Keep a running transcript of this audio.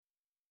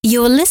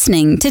You're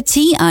listening to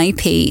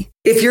TIP.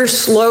 If you're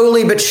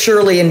slowly but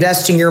surely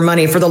investing your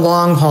money for the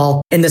long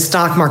haul in the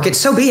stock market,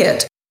 so be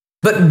it.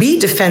 But be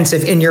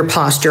defensive in your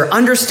posture.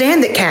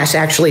 Understand that cash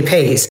actually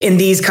pays in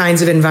these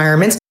kinds of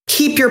environments.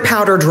 Keep your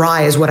powder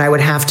dry is what I would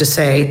have to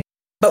say.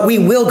 But we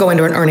will go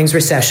into an earnings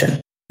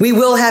recession. We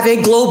will have a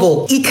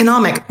global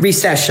economic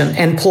recession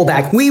and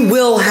pullback. We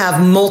will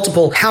have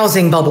multiple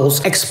housing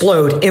bubbles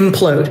explode,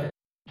 implode.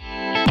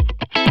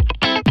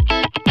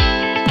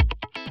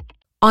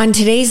 On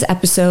today's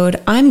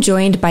episode, I'm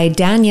joined by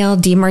Danielle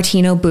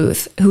DiMartino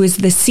Booth, who is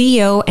the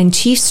CEO and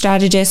Chief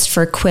Strategist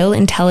for Quill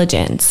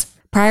Intelligence.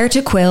 Prior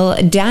to Quill,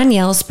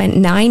 Danielle spent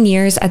 9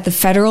 years at the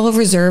Federal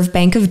Reserve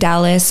Bank of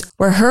Dallas,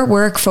 where her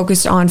work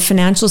focused on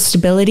financial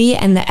stability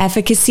and the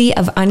efficacy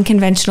of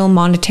unconventional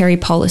monetary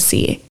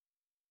policy.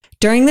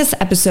 During this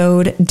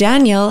episode,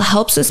 Danielle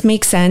helps us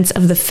make sense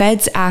of the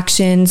Fed's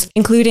actions,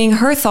 including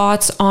her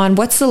thoughts on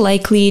what's the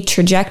likely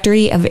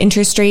trajectory of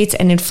interest rates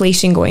and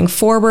inflation going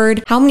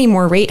forward, how many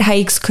more rate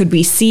hikes could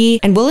we see,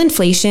 and will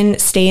inflation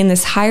stay in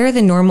this higher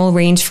than normal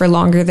range for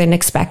longer than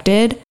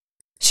expected?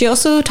 She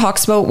also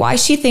talks about why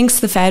she thinks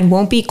the Fed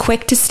won't be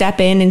quick to step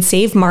in and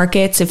save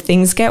markets if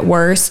things get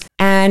worse,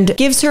 and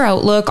gives her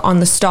outlook on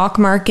the stock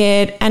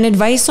market and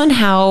advice on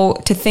how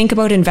to think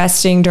about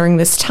investing during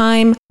this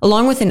time,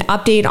 along with an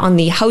update on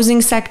the housing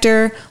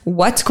sector,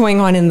 what's going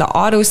on in the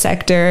auto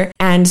sector,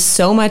 and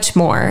so much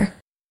more.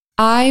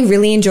 I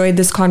really enjoyed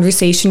this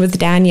conversation with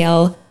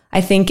Danielle.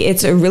 I think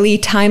it's a really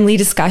timely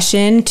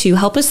discussion to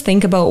help us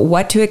think about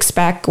what to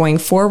expect going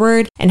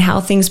forward and how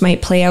things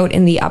might play out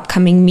in the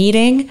upcoming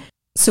meeting.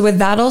 So with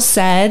that all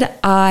said,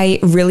 I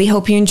really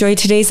hope you enjoyed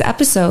today's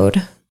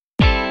episode.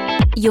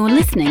 You're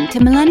listening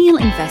to Millennial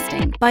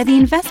Investing by the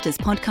Investors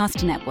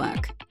Podcast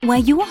Network, where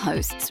your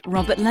hosts,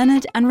 Robert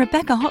Leonard and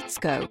Rebecca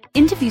Hotsko,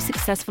 interview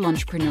successful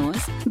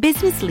entrepreneurs,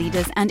 business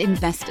leaders, and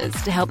investors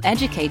to help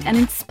educate and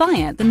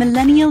inspire the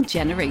millennial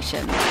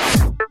generation.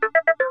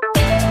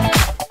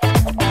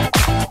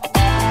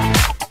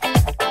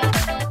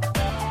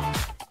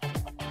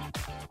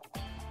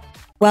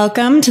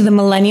 Welcome to the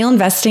Millennial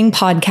Investing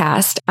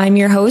Podcast. I'm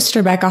your host,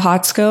 Rebecca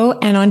Hotsko,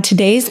 and on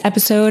today's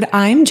episode,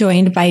 I'm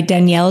joined by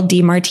Danielle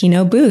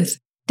DiMartino Booth.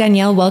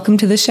 Danielle, welcome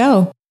to the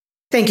show.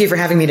 Thank you for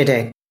having me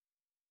today.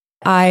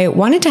 I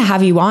wanted to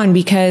have you on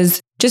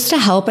because just to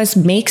help us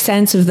make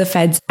sense of the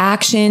Fed's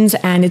actions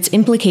and its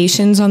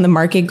implications on the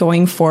market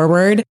going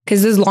forward,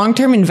 because as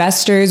long-term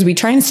investors, we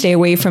try and stay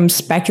away from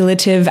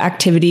speculative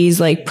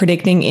activities like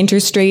predicting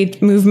interest rate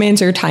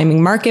movements or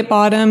timing market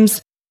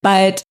bottoms.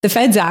 But the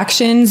Fed's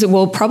actions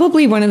will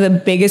probably one of the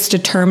biggest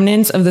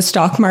determinants of the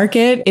stock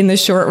market in the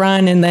short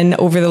run and then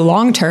over the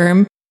long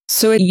term.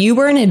 So you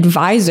were an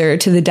advisor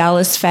to the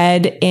Dallas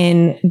Fed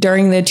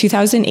during the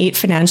 2008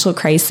 financial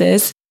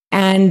crisis.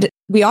 And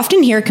we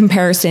often hear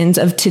comparisons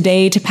of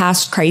today to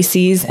past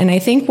crises. And I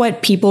think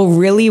what people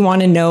really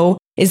want to know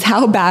is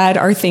how bad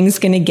are things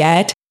going to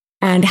get?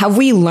 And have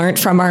we learned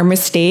from our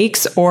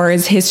mistakes, or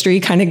is history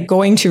kind of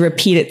going to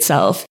repeat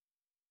itself?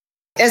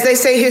 As they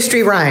say,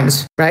 history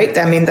rhymes, right?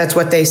 I mean, that's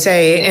what they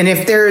say. And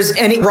if there's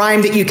any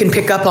rhyme that you can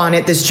pick up on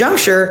at this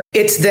juncture,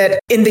 it's that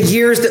in the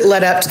years that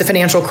led up to the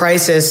financial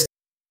crisis,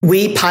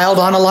 we piled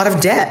on a lot of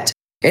debt.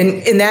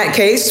 And in that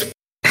case,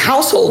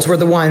 households were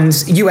the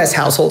ones, U.S.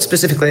 households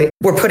specifically,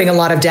 were putting a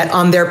lot of debt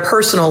on their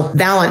personal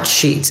balance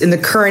sheets. In the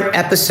current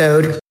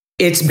episode,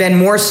 it's been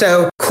more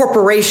so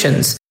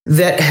corporations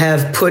that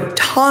have put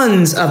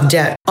tons of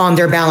debt on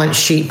their balance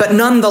sheet. But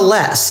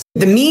nonetheless,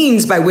 the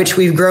means by which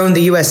we've grown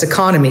the U.S.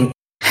 economy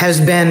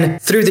has been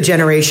through the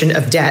generation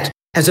of debt,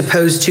 as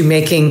opposed to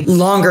making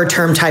longer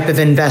term type of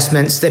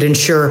investments that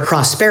ensure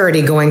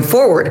prosperity going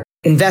forward,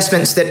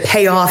 investments that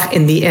pay off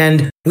in the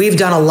end. We've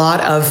done a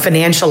lot of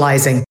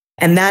financializing,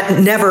 and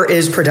that never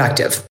is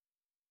productive.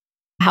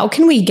 How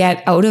can we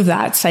get out of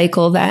that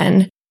cycle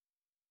then?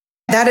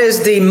 That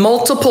is the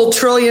multiple $1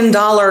 trillion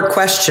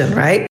question,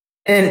 right?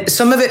 And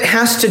some of it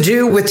has to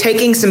do with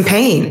taking some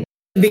pain,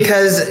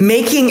 because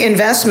making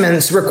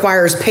investments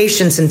requires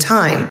patience and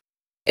time.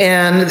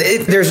 And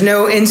there's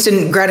no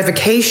instant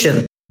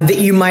gratification that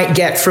you might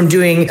get from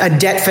doing a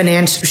debt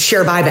finance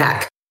share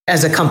buyback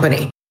as a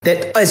company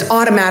that is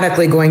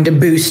automatically going to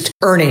boost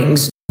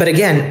earnings. But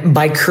again,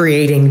 by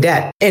creating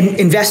debt and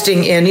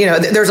investing in,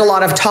 there's a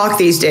lot of talk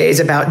these days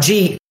about,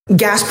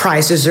 gas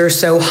prices are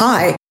so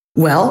high.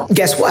 Well,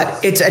 guess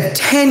what? It's a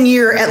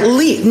 10-year, at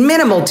least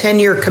minimal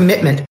 10-year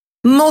commitment,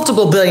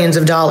 multiple billions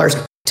of dollars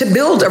to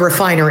build a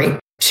refinery,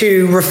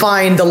 to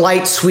refine the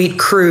light, sweet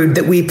crude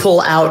that we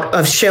pull out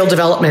of shale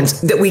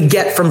developments that we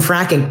get from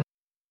fracking.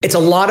 It's a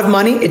lot of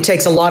money. It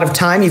takes a lot of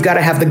time. You've got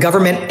to have the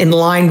government in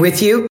line with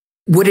you.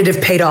 Would it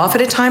have paid off at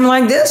a time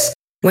like this,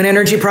 when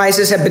energy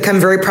prices have become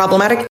very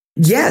problematic?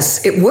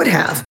 Yes, it would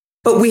have.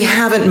 But we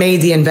haven't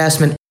made the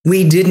investment.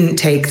 We didn't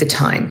take the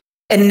time.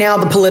 And now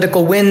the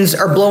political winds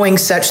are blowing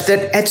such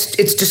that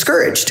it's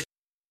discouraged.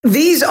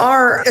 These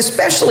are,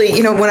 especially,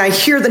 when I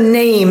hear the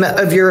name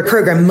of your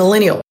program,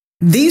 Millennial,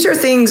 these are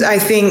things I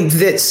think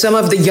that some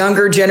of the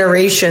younger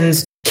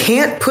generations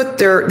can't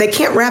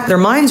wrap their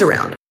minds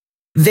around.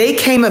 They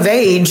came of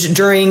age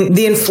during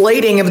the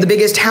inflating of the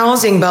biggest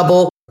housing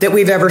bubble that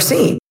we've ever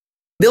seen.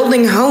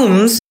 Building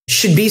homes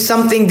should be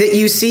something that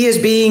you see as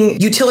being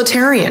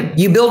utilitarian.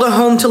 You build a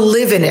home to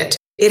live in it.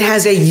 It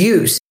has a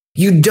use.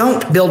 You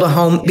don't build a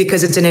home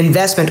because it's an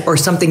investment or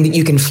something that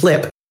you can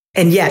flip.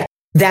 And yet,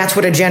 that's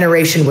what a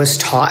generation was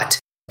taught.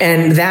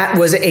 And that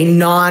was a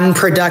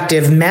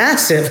non-productive,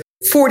 massive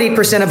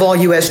 40% of all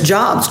U.S.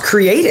 jobs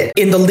created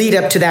in the lead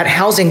up to that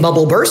housing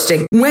bubble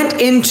bursting went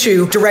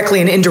into, directly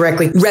and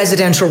indirectly,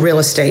 residential real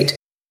estate.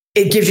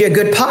 It gives you a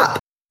good pop.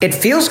 It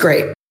feels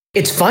great.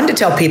 It's fun to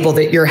tell people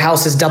that your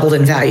house has doubled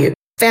in value.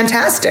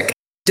 Fantastic.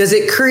 Does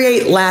it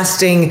create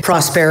lasting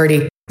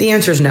prosperity? The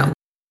answer is no.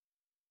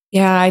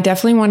 Yeah, I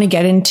definitely want to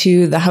get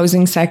into the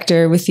housing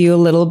sector with you a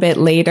little bit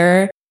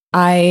later.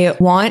 I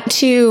want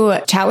to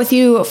chat with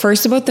you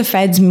first about the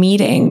Fed's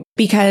meeting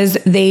because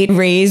they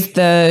raised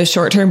the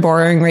short-term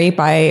borrowing rate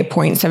by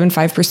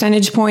 0.75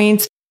 percentage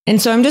points.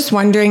 And so I'm just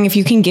wondering if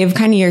you can give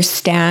kind of your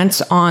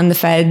stance on the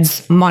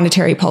Fed's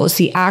monetary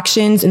policy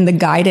actions and the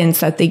guidance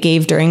that they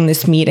gave during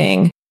this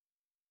meeting.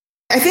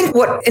 I think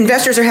what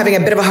investors are having a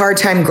bit of a hard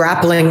time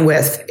grappling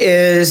with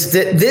is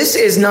that this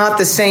is not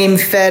the same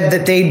Fed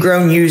that they'd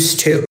grown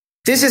used to.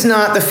 This is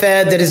not the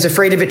Fed that is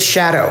afraid of its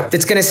shadow,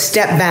 that's going to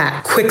step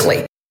back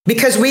quickly.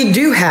 Because we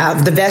do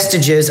have the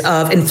vestiges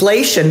of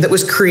inflation that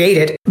was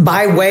created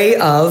by way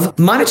of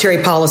monetary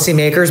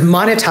policymakers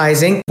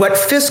monetizing what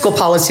fiscal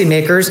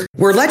policymakers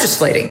were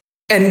legislating.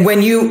 And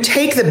when you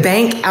take the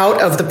bank out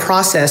of the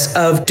process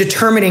of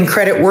determining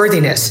credit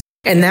worthiness,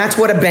 and that's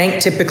what a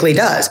bank typically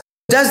does.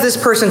 Does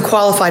this person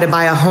qualify to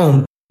buy a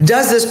home?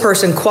 Does this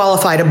person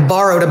qualify to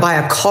borrow to buy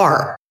a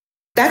car?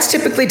 That's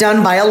typically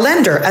done by a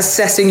lender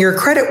assessing your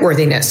credit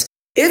worthiness.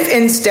 If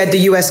instead the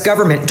U.S.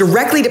 government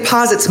directly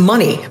deposits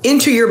money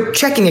into your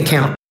checking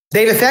account,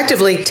 they've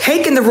effectively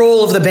taken the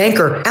role of the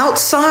banker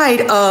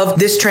outside of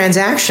this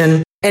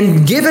transaction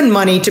and given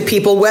money to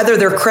people, whether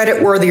they're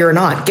credit worthy or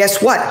not.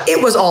 Guess what?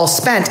 It was all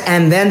spent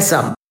and then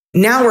some.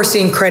 Now we're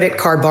seeing credit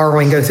card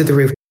borrowing go through the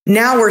roof.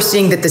 Now we're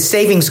seeing that the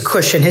savings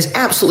cushion has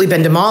absolutely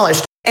been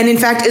demolished and in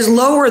fact is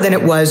lower than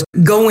it was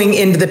going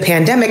into the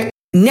pandemic.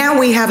 Now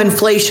we have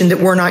inflation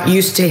that we're not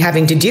used to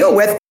having to deal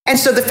with. And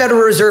so the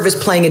Federal Reserve is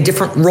playing a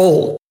different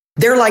role.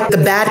 They're like the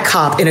bad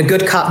cop in a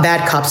good cop,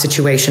 bad cop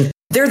situation.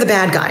 They're the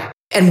bad guy.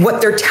 And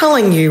what they're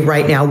telling you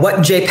right now,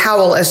 what Jay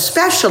Powell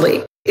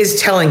especially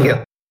is telling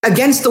you,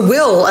 against the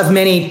will of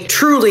many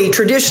truly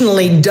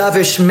traditionally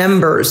dovish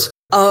members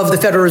of the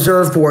Federal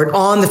Reserve Board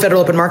on the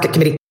Federal Open Market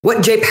Committee,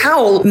 what Jay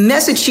Powell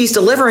message she's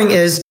delivering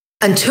is,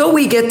 until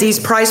we get these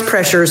price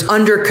pressures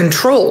under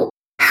control,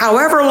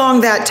 however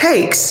long that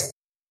takes,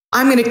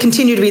 I'm going to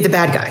continue to be the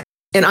bad guy.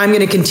 And I'm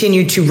going to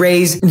continue to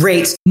raise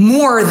rates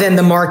more than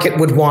the market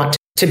would want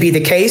to be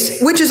the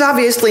case, which is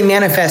obviously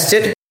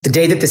manifested the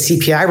day that the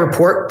CPI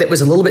report that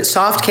was a little bit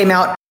soft came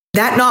out.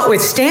 That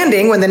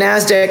notwithstanding, when the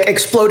NASDAQ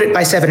exploded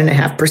by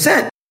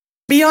 7.5%.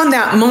 Beyond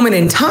that moment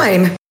in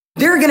time,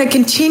 they're going to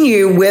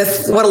continue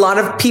with what a lot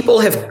of people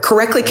have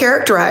correctly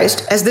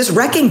characterized as this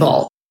wrecking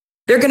ball.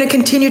 They're going to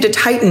continue to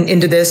tighten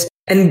into this.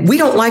 And we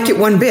don't like it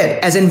one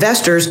bit as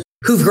investors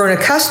who've grown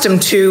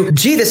accustomed to,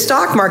 gee, the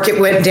stock market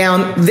went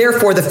down,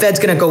 therefore the Fed's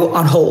going to go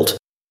on hold.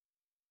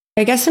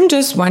 I guess I'm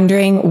just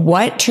wondering,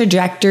 what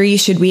trajectory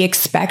should we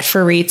expect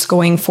for rates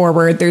going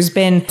forward? There's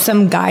been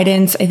some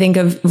guidance, I think,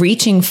 of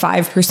reaching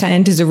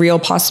 5% is a real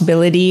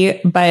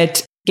possibility.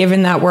 But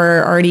given that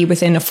we're already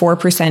within a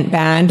 4%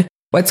 band,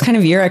 what's kind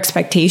of your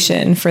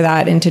expectation for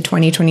that into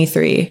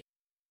 2023?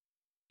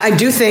 I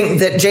do think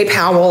that Jay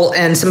Powell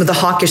and some of the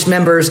hawkish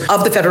members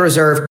of the Federal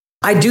Reserve,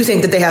 I do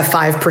think that they have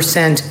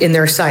 5% in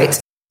their sights.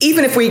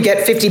 Even if we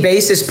get 50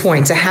 basis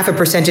points, a half a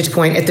percentage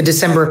point at the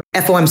December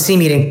FOMC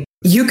meeting,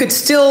 you could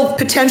still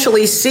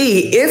potentially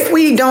see, if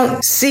we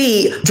don't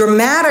see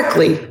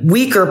dramatically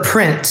weaker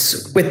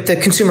prints with the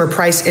consumer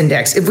price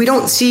index, if we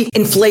don't see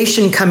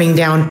inflation coming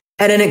down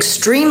at an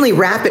extremely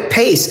rapid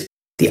pace,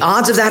 the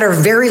odds of that are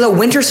very low.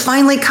 Winter's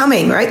finally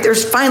coming, right?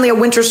 There's finally a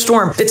winter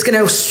storm that's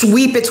going to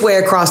sweep its way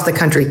across the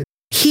country.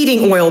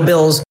 Heating oil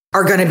bills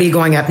are going to be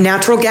going up.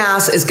 Natural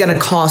gas is going to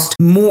cost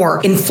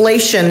more.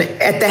 Inflation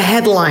at the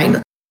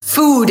headline.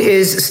 Food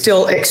is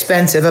still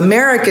expensive.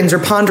 Americans are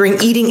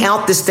pondering eating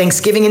out this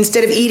Thanksgiving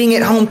instead of eating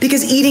at home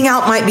because eating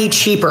out might be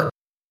cheaper.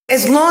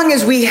 As long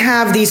as we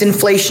have these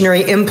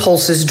inflationary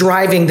impulses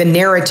driving the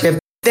narrative,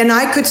 then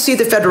I could see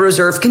the Federal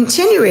Reserve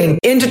continuing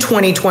into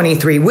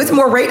 2023 with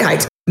more rate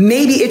hikes.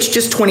 Maybe it's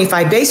just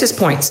 25 basis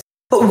points.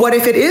 But what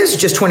if it is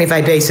just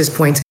 25 basis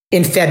points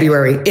in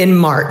February, in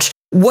March?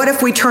 What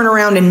if we turn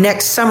around and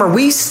next summer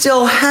we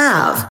still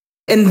have?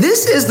 And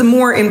this is the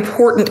more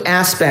important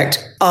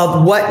aspect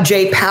of what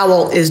Jay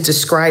Powell is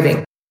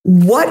describing.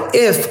 What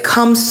if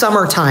come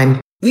summertime,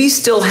 we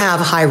still have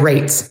high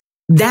rates?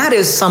 That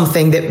is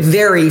something that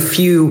very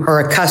few are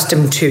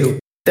accustomed to.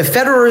 The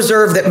Federal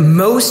Reserve that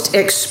most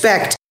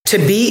expect to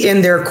be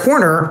in their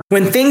corner,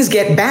 when things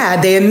get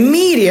bad, they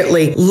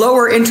immediately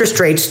lower interest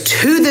rates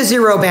to the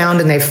zero bound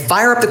and they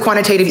fire up the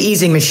quantitative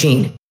easing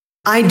machine.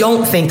 I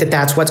don't think that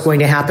that's what's going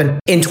to happen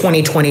in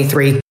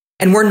 2023.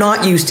 And we're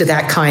not used to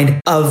that kind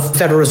of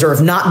Federal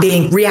Reserve not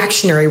being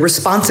reactionary,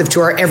 responsive to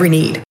our every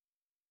need.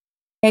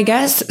 I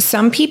guess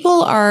some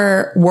people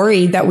are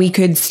worried that we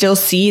could still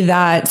see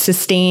that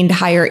sustained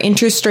higher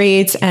interest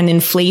rates and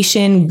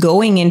inflation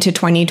going into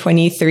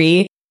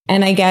 2023.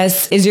 And I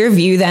guess, is your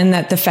view then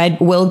that the Fed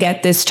will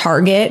get this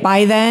target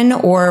by then?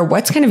 Or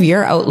what's kind of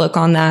your outlook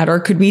on that? Or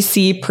could we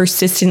see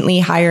persistently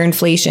higher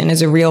inflation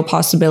as a real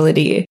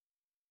possibility?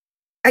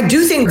 I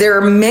do think there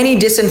are many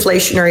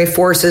disinflationary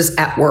forces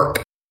at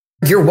work.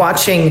 You're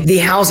watching the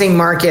housing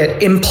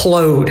market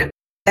implode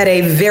at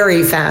a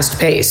very fast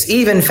pace,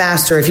 even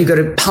faster if you go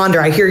to ponder,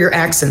 I hear your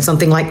accent,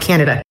 something like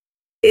Canada.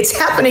 It's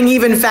happening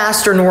even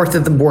faster north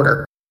of the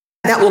border.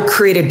 That will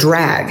create a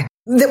drag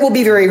that will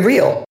be very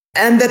real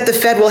and that the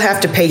Fed will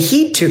have to pay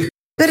heed to,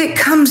 but it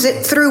comes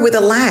through with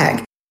a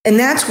lag. And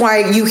that's why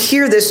you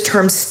hear this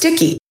term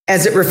sticky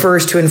as it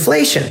refers to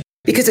inflation,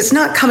 because it's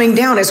not coming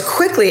down as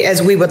quickly as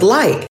we would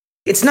like.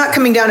 It's not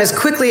coming down as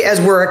quickly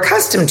as we're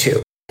accustomed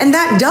to. And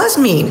that does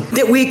mean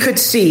that we could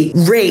see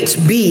rates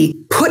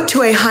be put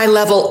to a high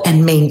level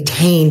and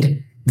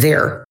maintained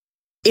there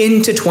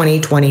into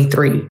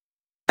 2023.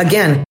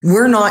 Again,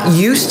 we're not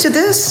used to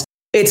this.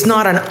 It's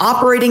not an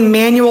operating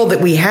manual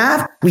that we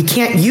have. We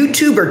can't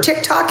YouTube or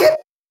TikTok it.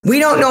 We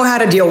don't know how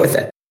to deal with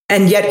it.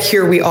 And yet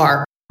here we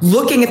are,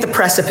 looking at the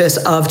precipice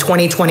of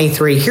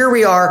 2023. Here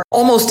we are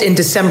almost in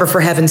December,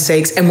 for heaven's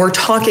sakes, and we're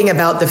talking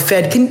about the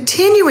Fed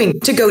continuing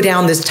to go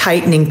down this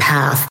tightening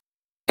path.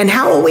 And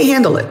how will we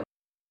handle it?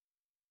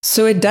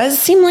 So it does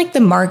seem like the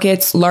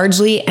markets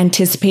largely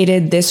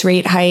anticipated this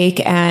rate hike.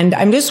 And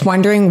I'm just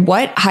wondering,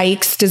 what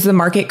hikes does the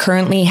market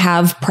currently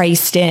have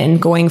priced in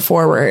going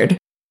forward?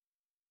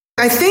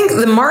 I think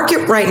the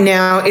market right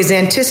now is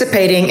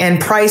anticipating and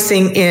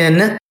pricing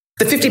in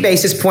the 50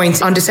 basis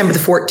points on December the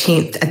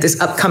 14th at this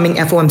upcoming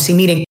FOMC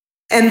meeting.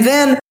 And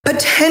then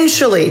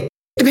potentially,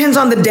 depends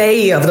on the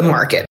day of the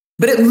market,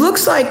 but it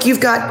looks like you've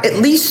got at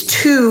least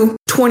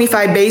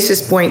 25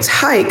 basis points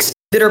hikes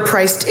that are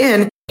priced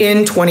in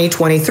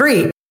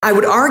 2023. I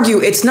would argue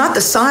it's not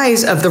the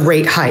size of the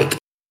rate hike,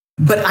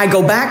 but I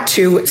go back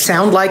to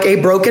sound like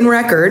a broken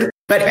record,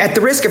 but at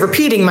the risk of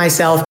repeating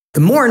myself, the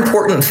more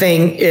important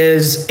thing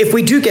is if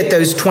we do get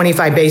those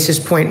 25 basis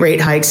point rate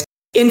hikes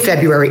in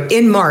February,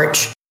 in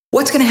March,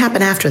 what's going to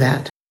happen after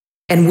that?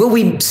 And will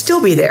we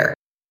still be there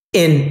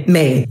in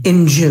May,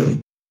 in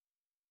June?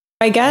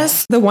 I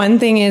guess the one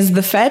thing is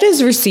the Fed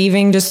is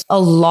receiving just a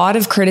lot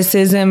of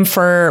criticism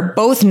for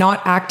both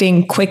not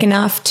acting quick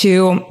enough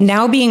to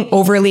now being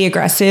overly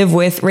aggressive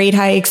with rate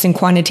hikes and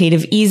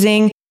quantitative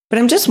easing. But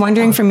I'm just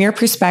wondering, from your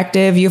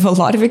perspective, you have a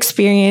lot of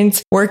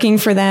experience working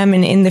for them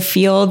and in the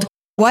field.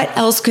 What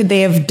else could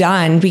they have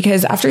done?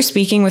 Because after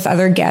speaking with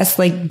other guests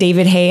like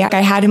David Hay,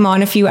 I had him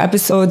on a few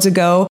episodes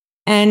ago,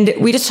 and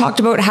we just talked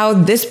about how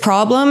this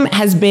problem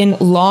has been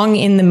long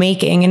in the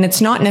making. And it's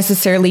not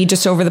necessarily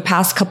just over the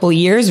past couple of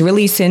years,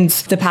 really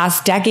since the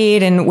past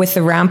decade and with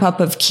the ramp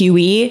up of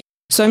QE.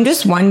 So I'm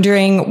just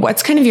wondering,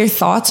 what's kind of your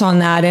thoughts on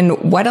that and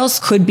what else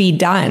could be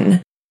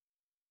done?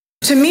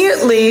 To me,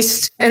 at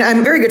least, and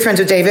I'm very good friends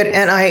with David,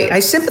 and I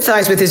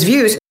sympathize with his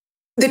views,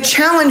 the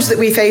challenge that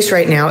we face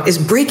right now is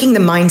breaking the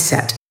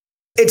mindset.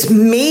 It's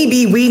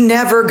maybe we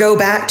never go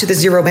back to the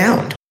zero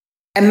bound.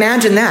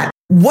 Imagine that.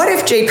 What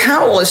if Jay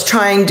Powell is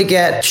trying to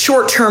get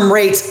short-term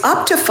rates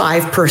up to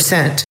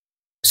 5%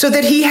 so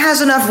that he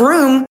has enough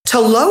room to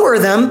lower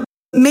them,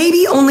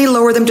 maybe only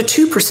lower them to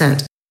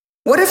 2%?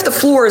 What if the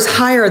floor is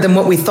higher than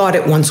what we thought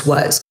it once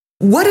was?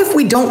 What if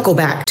we don't go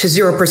back to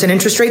 0%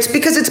 interest rates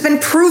because it's been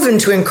proven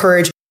to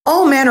encourage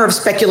all manner of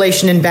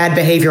speculation and bad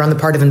behavior on the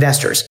part of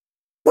investors?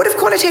 What if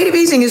quantitative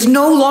easing is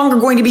no longer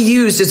going to be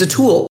used as a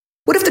tool?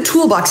 What if the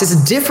toolbox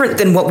is different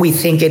than what we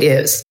think it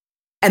is?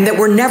 And that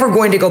we're never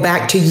going to go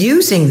back to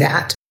using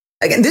that?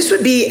 Again, this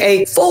would be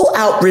a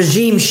full-out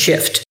regime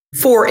shift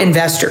for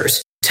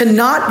investors to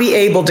not be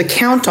able to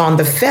count on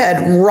the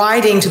Fed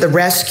riding to the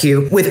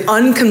rescue with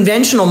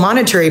unconventional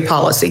monetary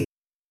policy.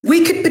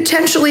 We could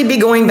potentially be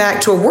going back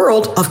to a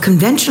world of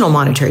conventional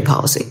monetary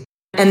policy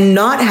and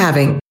not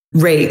having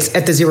rates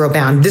at the zero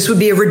bound. This would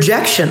be a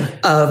rejection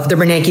of the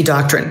Bernanke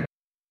doctrine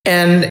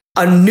and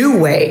a new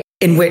way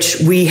in which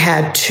we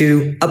had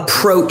to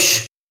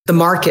approach the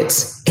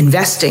markets,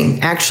 investing,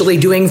 actually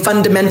doing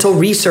fundamental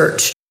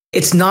research.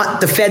 It's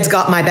not the Fed's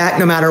got my back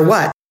no matter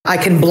what. I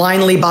can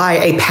blindly buy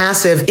a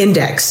passive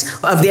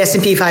index of the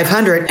S&P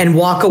 500 and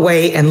walk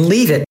away and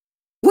leave it.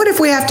 What if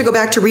we have to go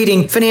back to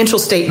reading financial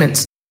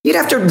statements? You'd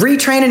have to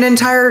retrain an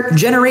entire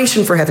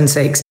generation, for heaven's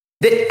sakes,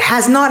 that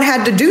has not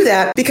had to do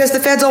that because the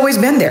Fed's always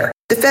been there.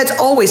 The Fed's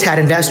always had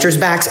investors'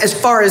 backs as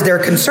far as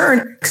they're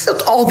concerned, because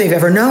that's all they've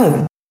ever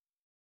known.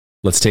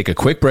 Let's take a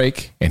quick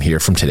break and hear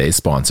from today's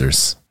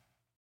sponsors.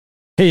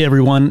 Hey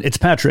everyone, it's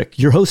Patrick,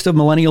 your host of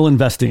Millennial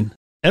Investing.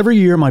 Every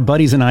year, my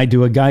buddies and I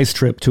do a guy's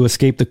trip to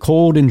escape the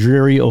cold and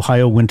dreary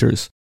Ohio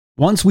winters.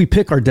 Once we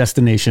pick our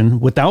destination,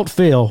 without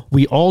fail,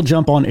 we all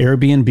jump on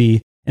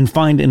Airbnb and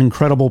find an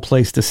incredible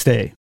place to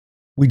stay.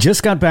 We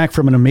just got back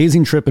from an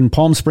amazing trip in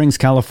Palm Springs,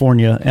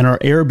 California, and our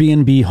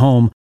Airbnb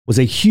home was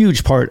a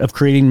huge part of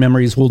creating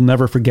memories we'll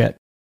never forget.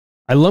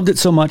 I loved it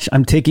so much,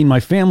 I'm taking my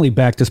family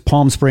back to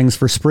Palm Springs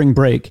for spring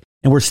break,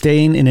 and we're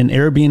staying in an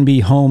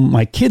Airbnb home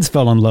my kids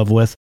fell in love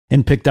with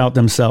and picked out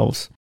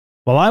themselves.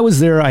 While I was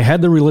there, I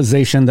had the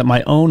realization that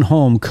my own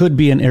home could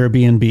be an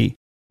Airbnb.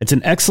 It's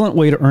an excellent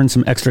way to earn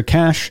some extra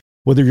cash,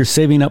 whether you're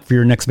saving up for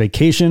your next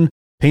vacation,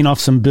 paying off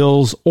some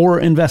bills, or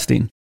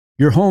investing.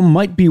 Your home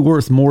might be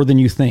worth more than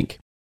you think.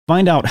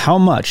 Find out how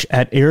much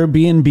at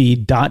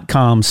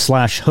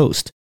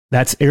airbnb.com/host.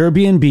 That's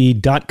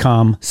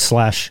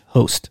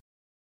airbnb.com/host.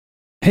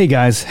 Hey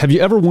guys, have you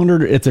ever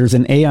wondered if there's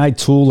an AI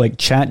tool like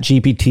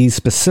ChatGPT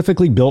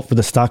specifically built for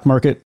the stock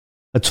market?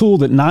 A tool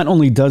that not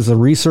only does the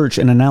research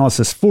and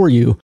analysis for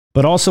you,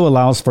 but also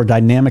allows for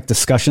dynamic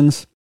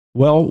discussions?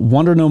 Well,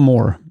 wonder no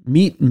more.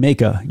 Meet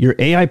Meka, your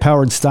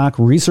AI-powered stock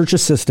research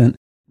assistant,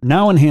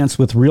 now enhanced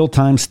with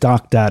real-time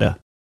stock data.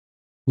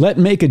 Let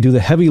Meka do the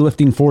heavy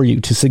lifting for you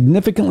to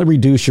significantly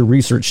reduce your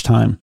research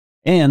time.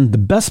 And the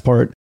best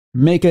part,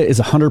 Meka is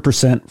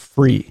 100%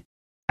 free.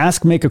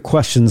 Ask Meka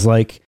questions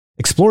like,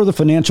 explore the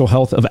financial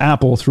health of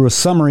Apple through a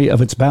summary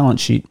of its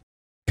balance sheet.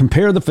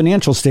 Compare the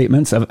financial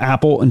statements of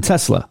Apple and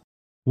Tesla.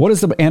 What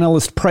is the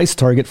analyst price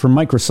target for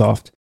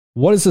Microsoft?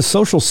 What is the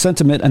social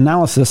sentiment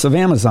analysis of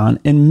Amazon?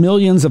 And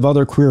millions of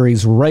other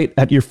queries right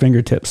at your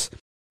fingertips.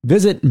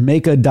 Visit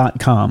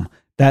Meka.com.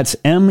 That's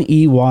MEYKA.com.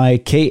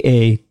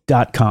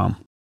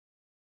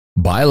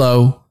 Buy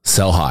low,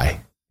 sell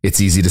high.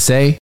 It's easy to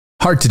say,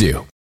 hard to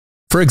do.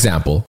 For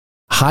example,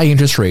 high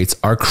interest rates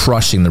are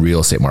crushing the real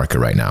estate market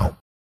right now.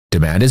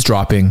 Demand is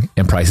dropping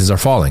and prices are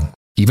falling,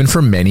 even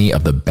for many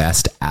of the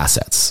best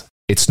assets.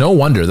 It's no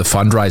wonder the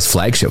Fundrise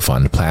flagship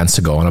fund plans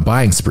to go on a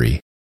buying spree,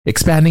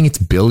 expanding its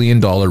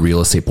billion-dollar real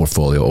estate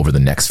portfolio over the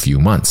next few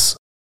months.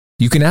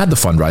 You can add the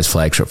Fundrise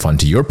flagship fund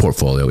to your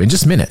portfolio in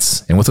just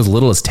minutes and with as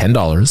little as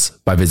 $10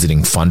 by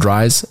visiting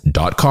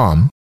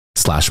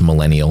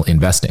fundrise.com/millennial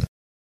investing.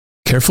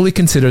 Carefully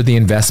consider the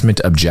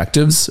investment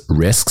objectives,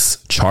 risks,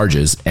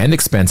 charges, and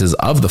expenses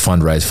of the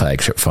Fundrise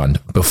flagship fund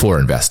before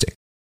investing.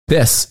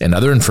 This and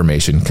other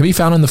information can be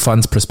found in the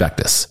fund's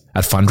prospectus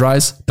at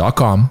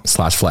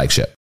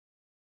fundrise.com/flagship.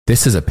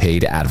 This is a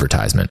paid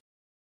advertisement.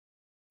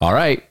 All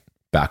right,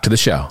 back to the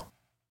show.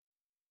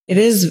 It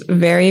is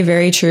very,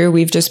 very true.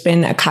 We've just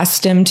been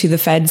accustomed to the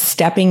Fed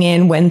stepping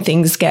in when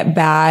things get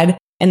bad,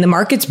 and the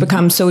markets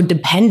become so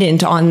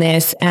dependent on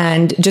this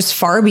and just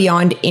far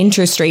beyond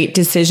interest rate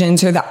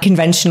decisions or the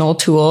conventional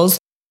tools.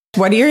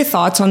 What are your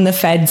thoughts on the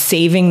Fed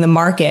saving the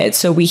market?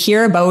 So we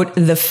hear about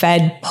the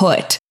Fed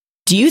put.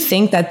 Do you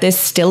think that this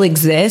still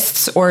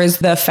exists, or is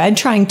the Fed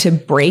trying to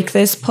break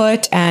this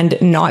put and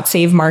not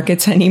save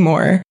markets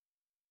anymore?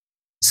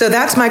 So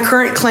that's my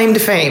current claim to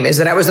fame, is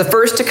that I was the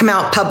first to come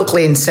out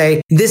publicly and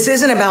say, this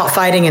isn't about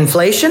fighting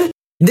inflation.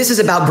 This is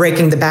about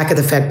breaking the back of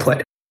the Fed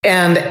put.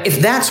 And if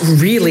that's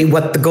really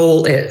what the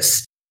goal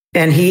is,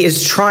 and he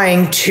is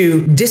trying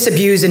to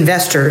disabuse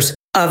investors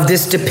of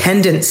this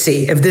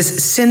dependency, of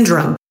this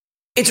syndrome,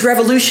 it's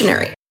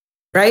revolutionary,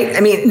 right? I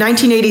mean,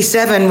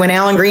 1987, when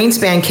Alan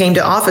Greenspan came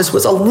to office,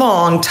 was a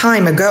long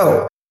time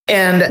ago.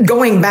 And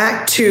going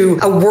back to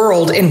a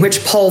world in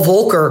which Paul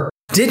Volcker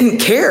didn't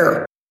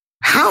care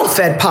how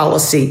Fed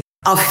policy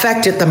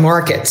affected the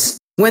markets,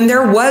 when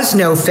there was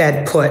no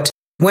Fed put,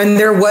 when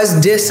there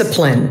was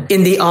discipline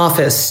in the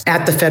office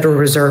at the Federal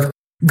Reserve.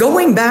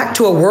 Going back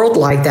to a world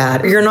like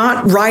that, you're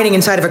not riding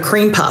inside of a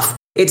cream puff.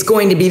 It's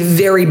going to be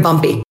very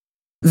bumpy,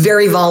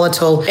 very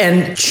volatile,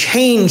 and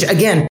change,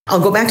 again, I'll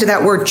go back to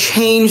that word,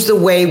 change the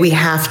way we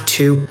have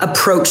to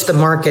approach the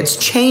markets,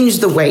 change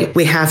the way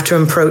we have to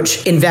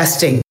approach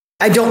investing.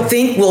 I don't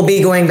think we'll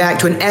be going back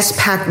to an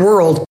SPAC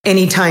world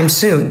anytime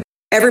soon.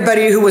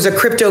 Everybody who was a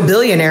crypto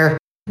billionaire,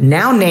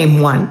 now name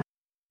one.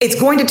 It's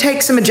going to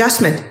take some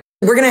adjustment.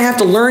 We're going to have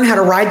to learn how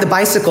to ride the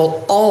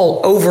bicycle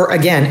all over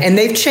again. And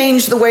they've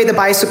changed the way the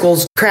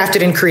bicycle's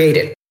crafted and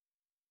created.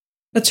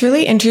 That's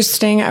really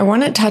interesting. I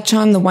want to touch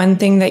on the one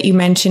thing that you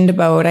mentioned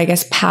about, I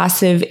guess,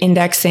 passive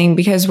indexing,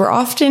 because we're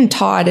often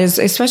taught, as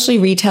especially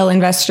retail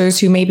investors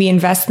who maybe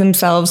invest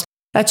themselves,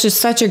 that's just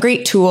such a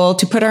great tool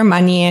to put our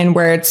money in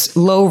where it's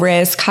low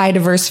risk, high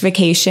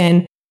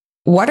diversification.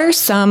 What are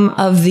some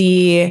of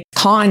the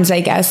cons, I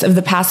guess, of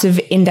the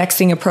passive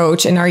indexing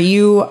approach? And are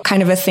you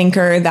kind of a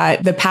thinker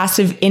that the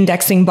passive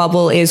indexing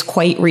bubble is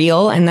quite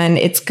real and then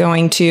it's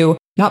going to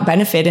not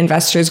benefit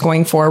investors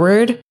going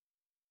forward?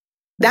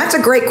 That's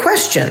a great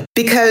question,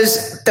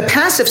 because the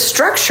passive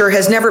structure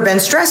has never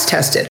been stress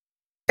tested.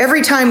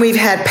 Every time we've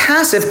had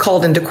passive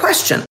called into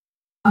question,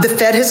 the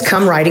Fed has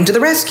come riding to the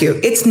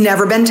rescue. It's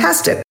never been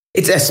tested.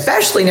 It's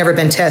especially never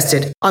been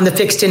tested on the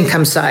fixed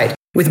income side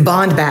with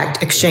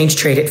bond-backed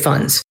exchange-traded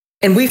funds.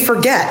 And we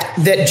forget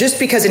that just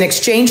because an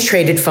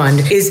exchange-traded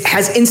fund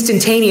has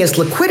instantaneous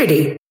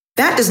liquidity,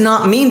 that does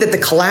not mean that the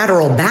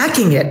collateral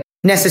backing it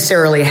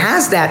necessarily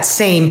has that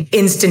same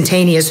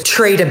instantaneous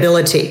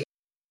tradability.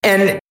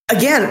 And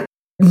again,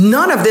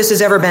 none of this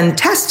has ever been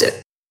tested.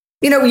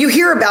 You know, you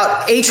hear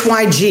about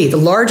HYG, the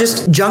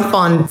largest junk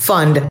bond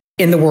fund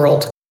in the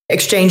world,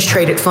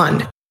 exchange-traded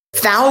fund.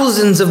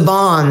 Thousands of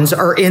bonds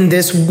are in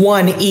this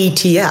one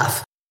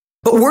ETF.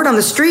 But word on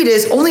the street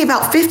is only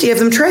about 50 of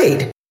them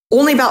trade.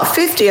 Only about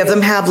 50 of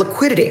them have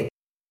liquidity.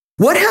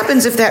 What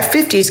happens if that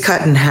 50 is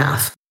cut in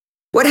half?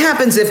 What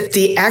happens if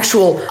the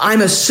actual,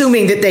 I'm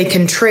assuming that they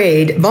can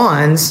trade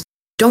bonds,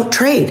 don't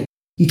trade?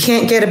 You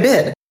can't get a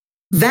bid.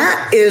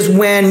 That is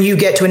when you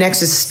get to an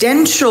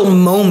existential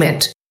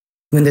moment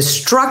when the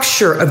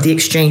structure of the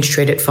exchange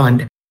traded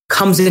fund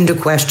comes into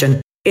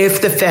question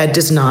if the Fed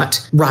does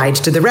not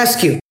rise to the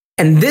rescue.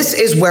 And this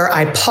is where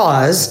I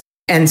pause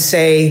and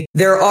say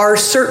there are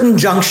certain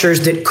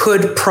junctures that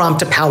could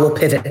prompt a Powell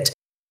pivot.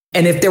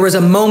 And if there was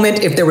a moment,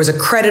 if there was a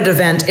credit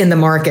event in the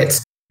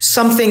markets,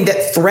 something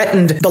that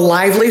threatened the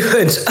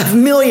livelihoods of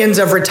millions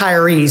of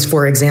retirees,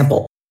 for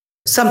example,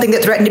 something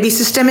that threatened to be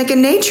systemic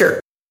in nature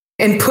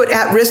and put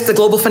at risk the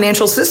global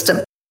financial system,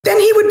 then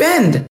he would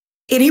bend.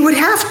 And he would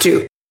have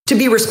to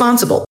be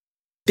responsible.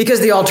 Because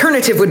the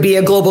alternative would be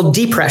a global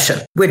depression,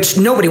 which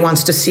nobody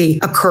wants to see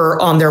occur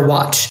on their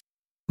watch.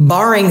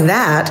 Barring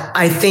that,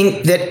 I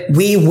think that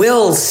we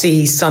will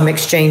see some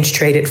exchange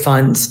traded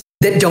funds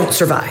that don't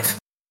survive.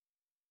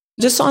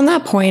 Just on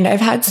that point,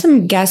 I've had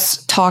some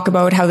guests talk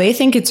about how they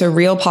think it's a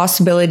real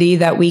possibility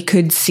that we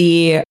could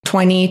see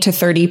 20 to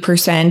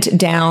 30%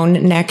 down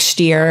next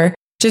year.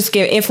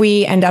 If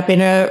we end up in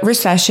a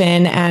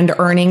recession and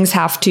earnings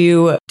have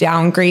to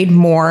downgrade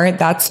more,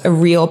 that's a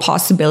real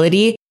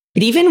possibility.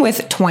 But even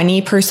with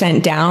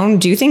 20% down,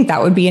 do you think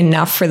that would be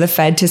enough for the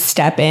Fed to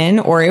step in,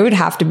 or it would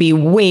have to be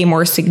way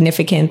more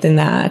significant than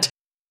that?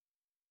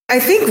 I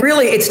think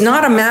really it's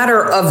not a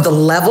matter of the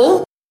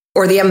level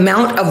or the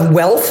amount of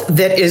wealth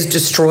that is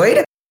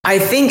destroyed. I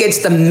think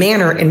it's the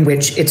manner in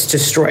which it's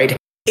destroyed.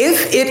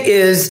 If it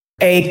is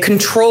a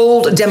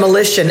controlled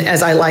demolition,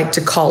 as I like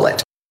to call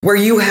it, where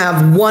you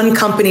have one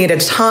company at a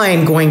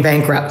time going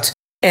bankrupt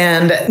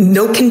and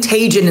no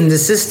contagion in the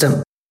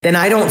system, then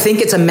I don't think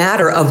it's a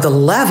matter of the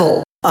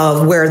level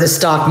of where the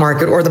stock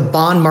market or the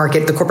bond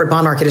market, the corporate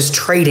bond market is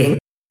trading.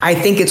 I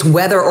think it's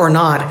whether or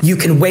not you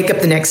can wake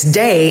up the next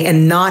day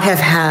and not have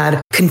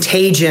had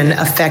contagion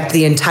affect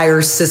the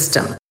entire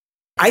system.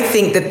 I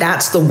think that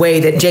that's the way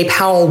that Jay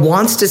Powell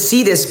wants to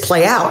see this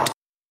play out,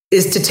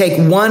 is to take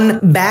one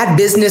bad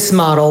business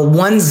model,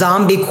 one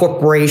zombie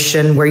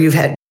corporation where you've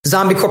had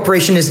zombie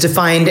corporation is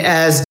defined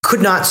as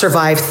could not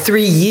survive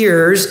 3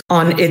 years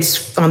on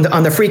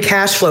the free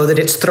cash flow that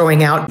it's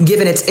throwing out,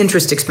 given its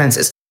interest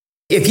expenses.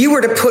 If you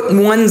were to put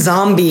one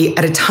zombie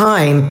at a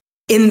time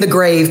in the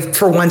grave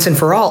for once and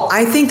for all,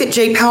 I think that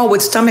Jay Powell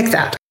would stomach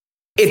that.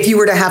 If you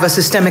were to have a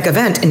systemic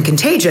event and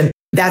contagion,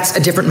 that's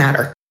a different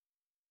matter.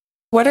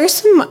 What are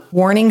some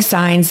warning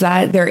signs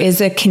that there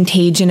is a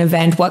contagion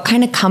event? What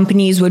kind of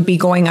companies would be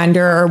going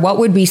under, or what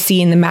would we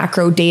see in the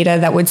macro data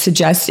that would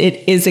suggest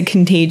it is a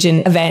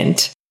contagion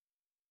event?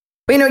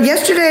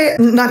 Yesterday,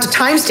 not to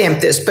timestamp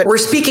this, but we're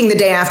speaking the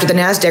day after the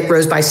NASDAQ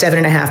rose by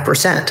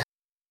 7.5%.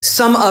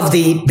 Some of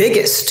the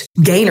biggest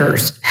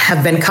gainers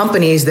have been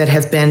companies that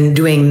have been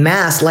doing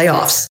mass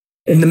layoffs.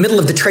 In the middle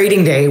of the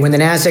trading day, when the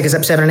NASDAQ is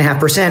up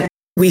 7.5%,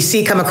 we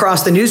see come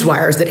across the news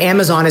wires that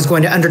Amazon is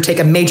going to undertake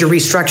a major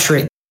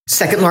restructuring.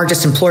 Second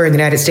largest employer in the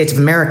United States of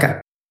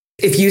America.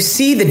 If you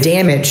see the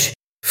damage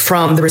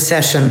from the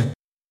recession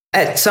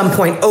at some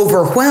point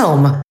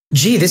overwhelm,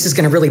 this is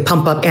going to really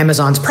pump up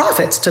Amazon's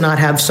profits to not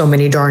have so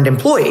many darned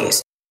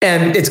employees.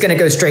 And it's going to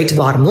go straight to the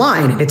bottom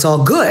line. It's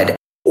all good.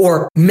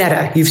 Or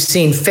Meta, you've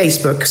seen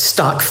Facebook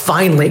stock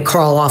finally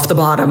crawl off the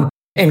bottom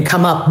and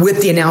come up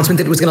with the announcement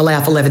that it was going to lay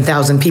off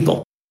 11,000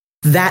 people.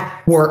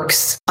 That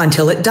works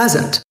until it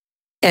doesn't.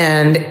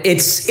 And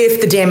it's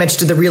if the damage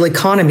to the real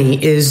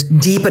economy is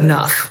deep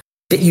enough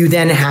that you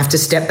then have to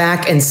step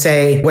back and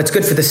say what's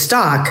good for the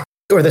stock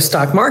or the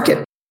stock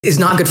market is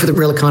not good for the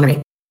real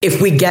economy.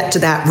 If we get to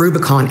that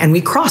Rubicon and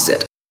we cross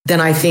it, then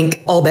I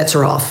think all bets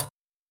are off.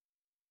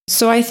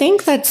 So I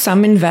think that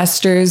some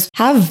investors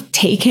have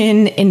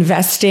taken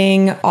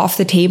investing off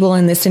the table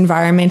in this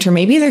environment, or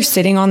maybe they're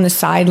sitting on the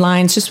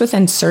sidelines just with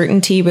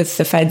uncertainty with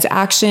the Fed's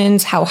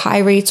actions, how high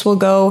rates will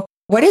go.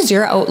 What is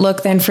your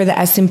outlook then for the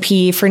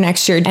S&P for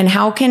next year? And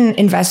how can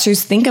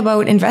investors think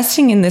about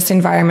investing in this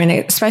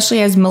environment,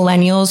 especially as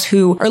millennials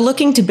who are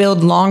looking to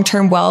build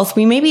long-term wealth?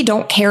 We maybe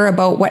don't care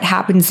about what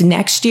happens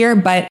next year,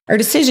 but our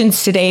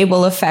decisions today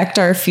will affect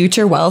our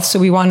future wealth. So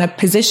we want to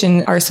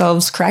position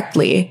ourselves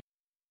correctly.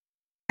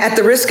 At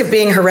the risk of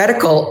being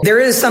heretical, there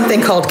is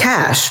something called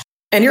cash,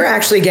 and you're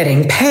actually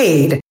getting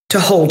paid to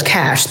hold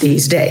cash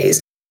these days.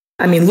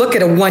 Look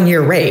at a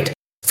 1-year rate.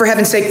 For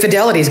heaven's sake,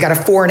 Fidelity's got a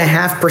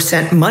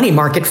 4.5% money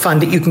market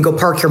fund that you can go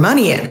park your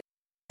money in.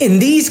 In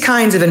these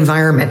kinds of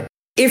environment,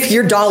 if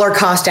you're dollar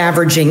cost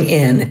averaging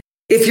in,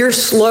 if you're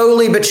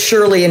slowly but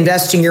surely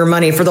investing your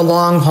money for the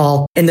long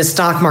haul in the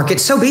stock market,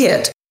 so be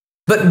it.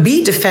 But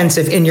be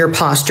defensive in your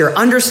posture.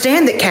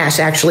 Understand that cash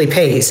actually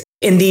pays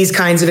in these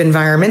kinds of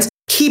environments.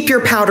 Keep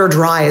your powder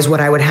dry is what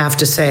I would have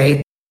to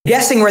say.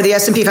 Guessing where the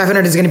S&P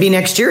 500 is going to be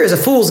next year is a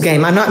fool's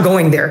game. I'm not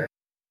going there.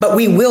 But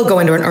we will go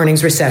into an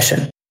earnings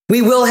recession.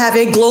 We will have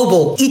a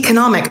global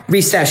economic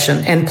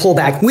recession and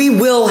pullback. We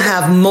will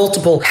have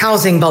multiple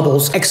housing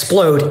bubbles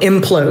explode,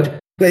 implode,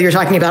 whether you're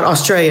talking about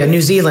Australia,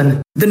 New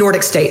Zealand, the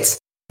Nordic states,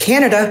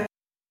 Canada.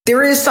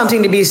 There is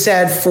something to be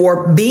said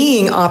for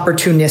being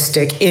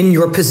opportunistic in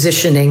your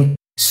positioning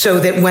so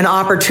that when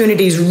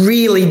opportunities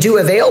really do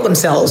avail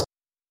themselves.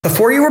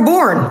 Before you were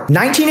born,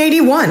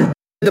 1981,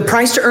 the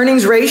price to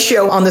earnings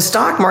ratio on the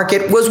stock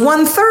market was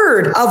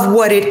 1/3 of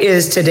what it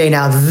is today.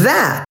 Now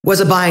that was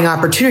a buying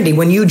opportunity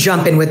when you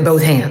jump in with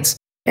both hands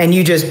and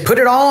you just put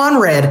it all on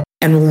red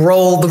and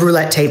roll the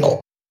roulette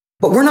table.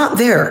 But we're not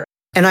there.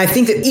 And I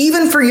think that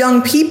even for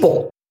young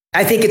people,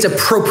 I think it's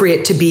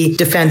appropriate to be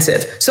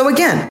defensive. So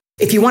again,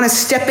 if you want to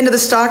step into the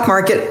stock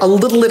market a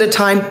little at a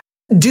time,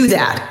 do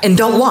that and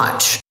don't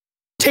watch.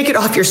 Take it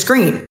off your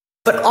screen,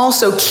 but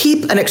also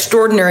keep an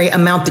extraordinary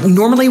amount that you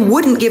normally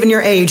wouldn't given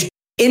your age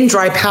in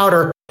dry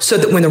powder so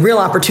that when the real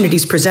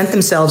opportunities present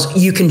themselves,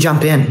 you can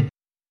jump in.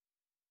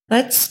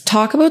 Let's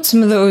talk about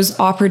some of those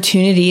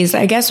opportunities.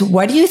 I guess,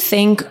 what do you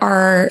think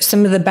are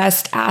some of the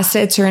best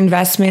assets or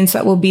investments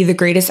that will be the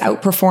greatest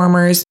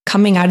outperformers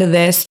coming out of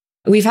this?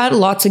 We've had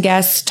lots of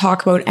guests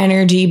talk about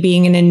energy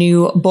being in a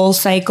new bull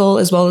cycle,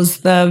 as well as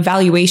the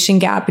valuation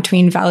gap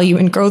between value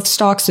and growth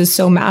stocks is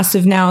so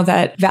massive now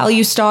that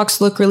value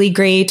stocks look really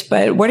great.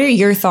 But what are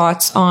your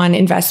thoughts on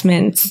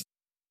investments?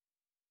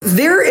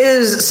 There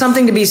is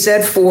something to be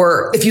said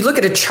for, if you look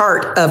at a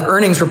chart of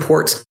earnings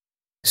reports,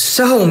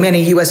 so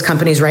many U.S.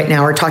 companies right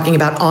now are talking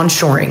about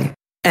onshoring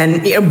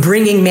and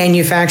bringing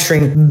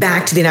manufacturing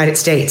back to the United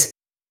States.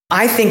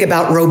 I think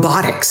about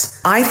robotics.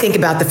 I think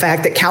about the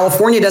fact that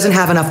California doesn't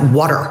have enough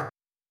water.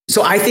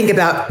 So I think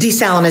about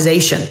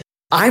desalination.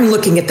 I'm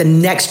looking at the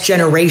next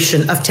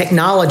generation of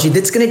technology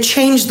that's going to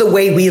change the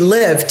way we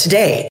live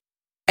today.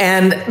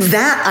 And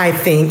that, I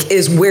think,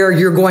 is where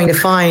you're going to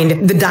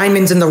find the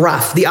diamonds in the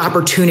rough, the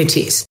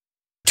opportunities.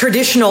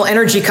 Traditional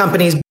energy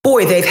companies,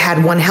 boy, they've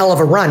had one hell of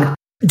a run.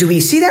 Do we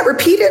see that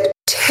repeated?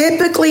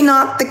 Typically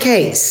not the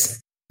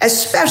case,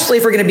 especially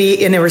if we're going to be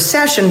in a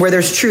recession where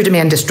there's true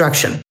demand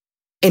destruction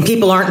and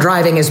people aren't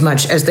driving as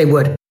much as they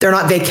would. They're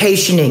not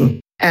vacationing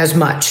as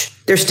much.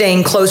 They're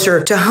staying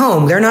closer to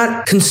home. They're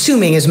not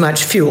consuming as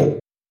much fuel.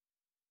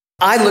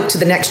 I look to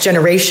the next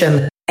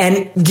generation,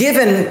 and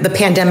given the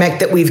pandemic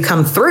that we've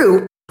come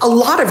through, a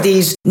lot of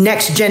these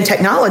next gen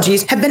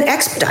technologies have been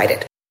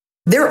expedited.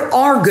 There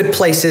are good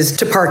places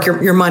to park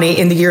your money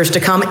in the years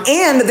to come,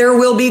 and there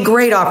will be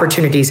great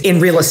opportunities in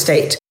real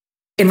estate,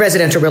 in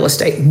residential real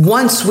estate.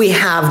 Once we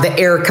have the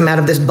air come out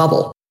of this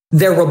bubble,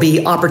 there will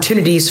be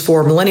opportunities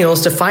for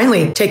millennials to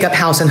finally take up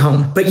house and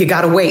home, but you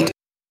got to wait.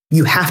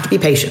 You have to be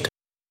patient.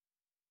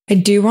 I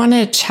do want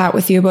to chat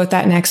with you about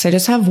that next. I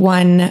just have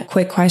one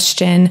quick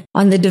question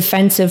on the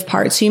defensive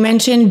part. So you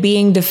mentioned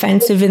being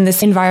defensive in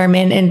this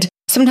environment, and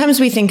sometimes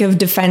we think of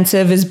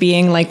defensive as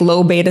being like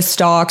low beta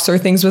stocks or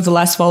things with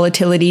less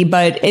volatility,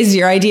 but is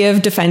your idea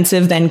of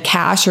defensive then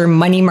cash or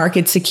money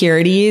market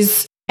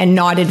securities and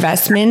not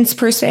investments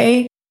per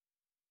se?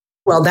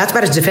 Well, that's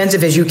about as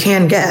defensive as you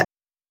can get.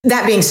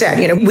 That being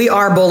said, we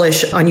are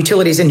bullish on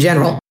utilities in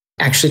general,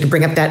 actually, to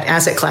bring up that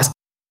asset class.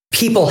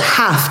 People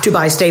have to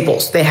buy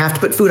staples. They have to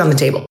put food on the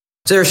table.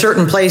 So there are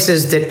certain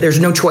places that there's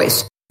no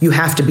choice. You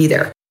have to be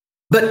there.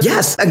 But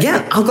yes,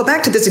 again, I'll go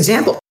back to this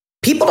example.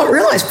 People don't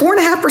realize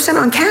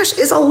 4.5% on cash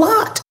is a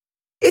lot.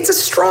 It's a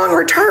strong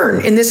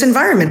return in this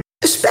environment,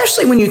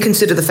 especially when you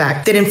consider the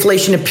fact that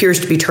inflation appears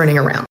to be turning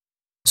around.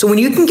 So when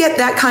you can get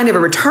that kind of a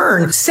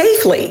return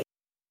safely,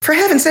 for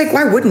heaven's sake,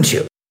 why wouldn't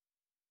you?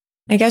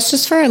 I guess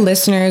just for our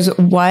listeners,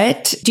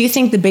 what do you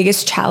think the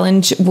biggest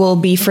challenge will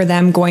be for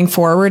them going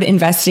forward,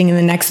 investing in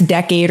the next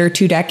decade or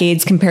 2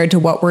 decades compared to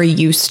what we're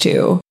used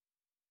to?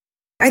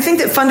 I think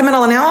that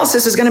fundamental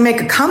analysis is going to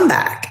make a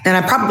comeback. And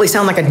I probably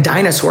sound like a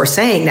dinosaur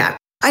saying that.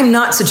 I'm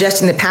not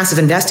suggesting that passive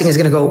investing is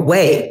going to go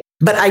away,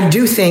 but I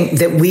do think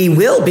that we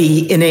will be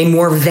in a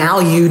more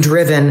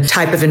value-driven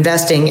type of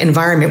investing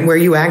environment where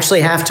you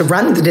actually have to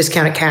run the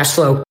discounted cash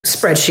flow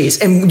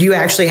spreadsheets and you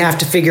actually have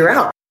to figure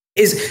out,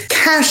 is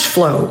cash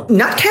flow,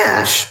 not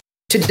cash,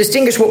 to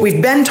distinguish what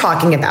we've been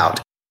talking about.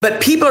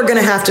 But people are going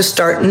to have to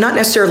start not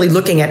necessarily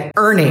looking at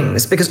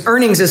earnings, because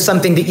earnings is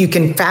something that you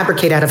can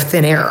fabricate out of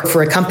thin air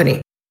for a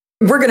company.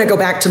 We're going to go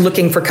back to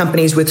looking for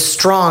companies with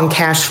strong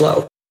cash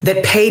flow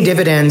that pay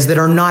dividends that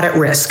are not at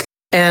risk.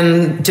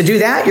 And to do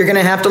that, you're going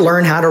to have to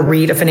learn how to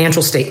read a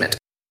financial statement,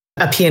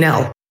 a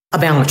P&L, a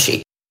balance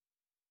sheet.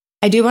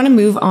 I do want to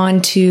move on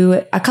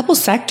to a couple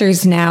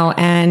sectors now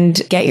and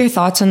get your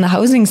thoughts on the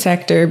housing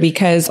sector,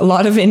 because a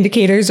lot of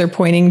indicators are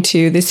pointing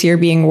to this year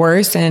being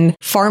worse and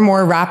far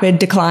more rapid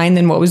decline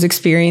than what was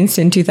experienced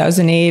in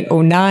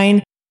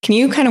 2008-09. Can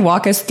you kind of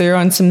walk us through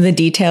on some of the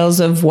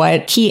details of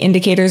what key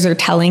indicators are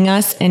telling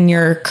us in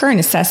your current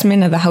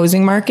assessment of the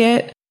housing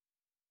market?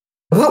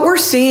 What we're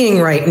seeing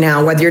right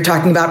now, whether you're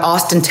talking about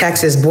Austin,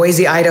 Texas,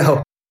 Boise,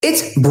 Idaho,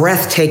 it's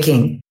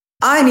breathtaking.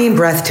 I mean,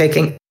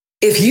 breathtaking.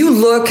 If you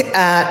look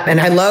at,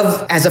 and I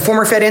love, as a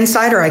former Fed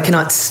insider, I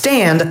cannot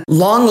stand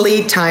long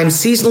lead time,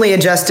 seasonally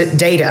adjusted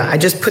data. I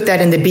just put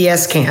that in the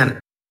BS can.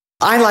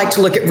 I like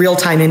to look at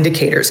real-time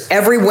indicators.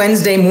 Every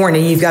Wednesday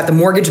morning, you've got the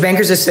Mortgage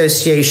Bankers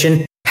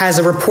Association has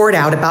a report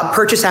out about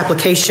purchase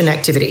application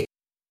activity.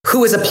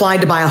 Who has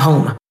applied to buy a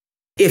home?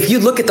 If you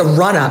look at the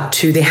run-up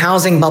to the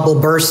housing bubble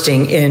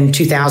bursting in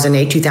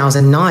 2008,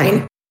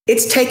 2009,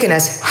 it's taken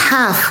us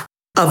half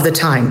of the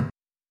time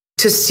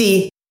to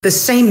see the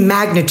same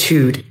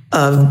magnitude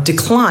of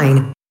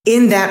decline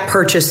in that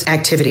purchase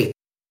activity.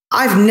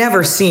 I've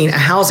never seen a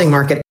housing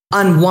market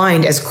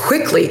unwind as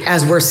quickly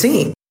as we're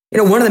seeing.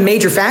 One of the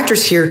major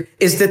factors here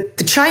is that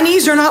the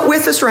Chinese are not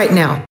with us right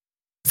now.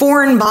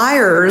 Foreign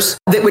buyers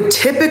that would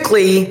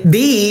typically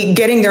be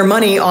getting their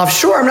money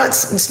offshore,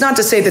 it's not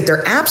to say that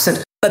they're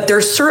absent, but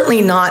they're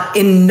certainly not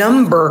in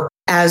number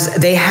as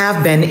they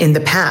have been in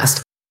the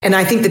past. And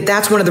I think that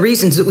that's one of the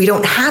reasons that we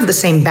don't have the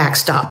same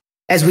backstop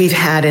as we've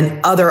had in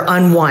other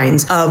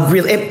unwinds of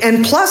real.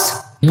 And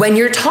plus, when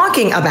you're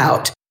talking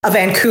about a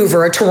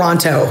Vancouver, a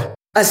Toronto,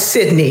 a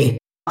Sydney,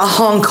 a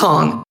Hong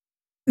Kong,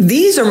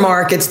 these are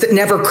markets that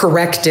never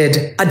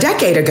corrected a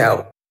decade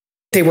ago.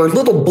 They were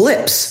little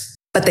blips,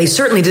 but they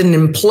certainly didn't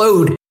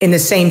implode in the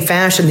same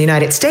fashion the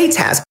United States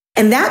has.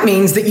 And that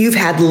means that you've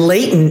had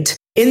latent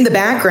in the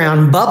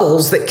background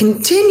bubbles that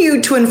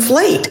continued to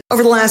inflate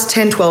over the last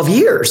 10, 12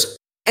 years.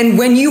 And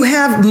when you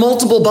have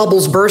multiple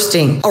bubbles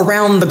bursting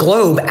around the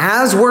globe,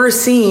 as we're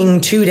seeing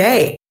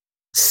today,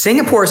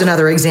 Singapore is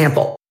another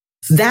example.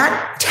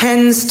 That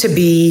tends to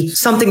be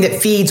something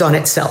that feeds on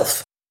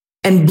itself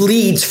and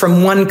bleeds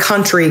from one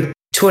country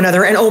to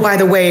another. And oh, by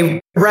the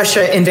way,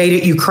 Russia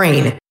invaded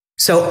Ukraine.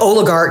 So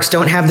oligarchs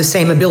don't have the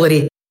same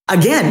ability,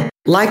 again,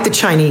 like the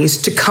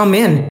Chinese, to come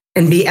in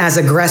and be as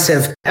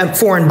aggressive as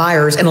foreign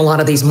buyers in a lot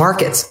of these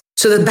markets.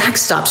 So the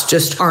backstops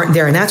just aren't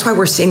there. And that's why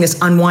we're seeing this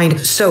unwind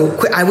so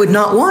quick. I would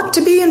not want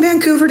to be in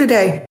Vancouver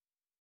today.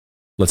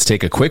 Let's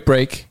take a quick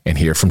break and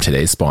hear from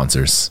today's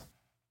sponsors.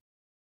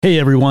 Hey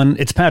everyone,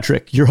 it's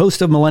Patrick, your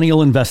host of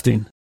Millennial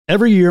Investing.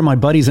 Every year, my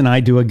buddies and I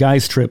do a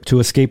guy's trip to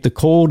escape the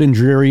cold and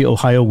dreary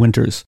Ohio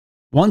winters.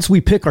 Once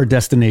we pick our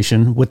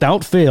destination,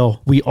 without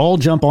fail, we all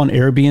jump on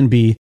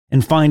Airbnb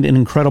and find an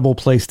incredible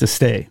place to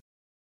stay.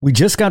 We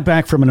just got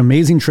back from an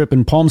amazing trip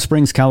in Palm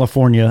Springs,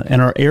 California,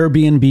 and our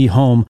Airbnb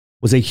home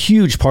was a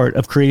huge part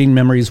of creating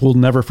memories we'll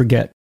never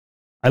forget.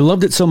 I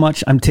loved it so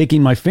much, I'm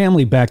taking my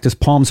family back to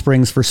Palm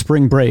Springs for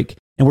spring break,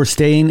 and we're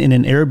staying in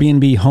an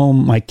Airbnb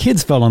home my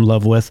kids fell in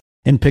love with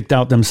and picked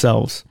out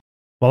themselves.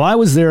 While I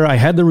was there, I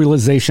had the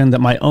realization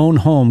that my own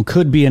home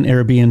could be an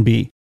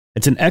Airbnb.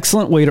 It's an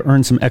excellent way to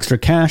earn some extra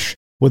cash,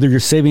 whether you're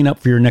saving up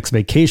for your next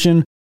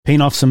vacation,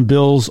 paying off some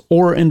bills,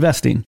 or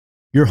investing.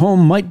 Your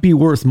home might be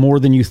worth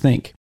more than you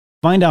think.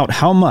 Find out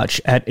how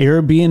much at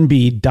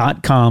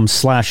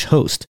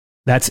airbnb.com/host.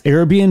 That's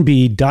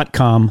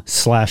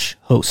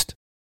airbnb.com/host.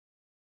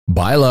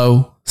 Buy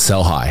low,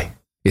 sell high.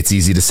 It's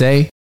easy to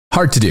say,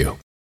 hard to do.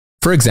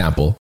 For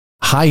example,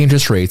 high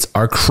interest rates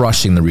are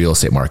crushing the real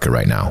estate market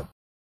right now.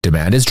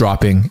 Demand is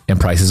dropping and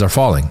prices are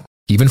falling,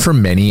 even for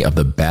many of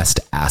the best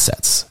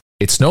assets.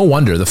 It's no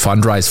wonder the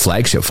Fundrise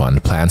flagship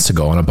fund plans to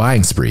go on a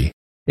buying spree,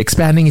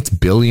 expanding its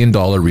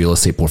billion-dollar real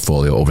estate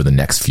portfolio over the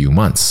next few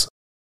months.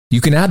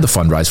 You can add the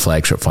Fundrise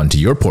flagship fund to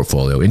your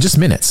portfolio in just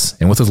minutes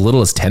and with as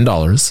little as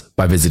 $10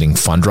 by visiting